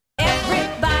 Bye-bye.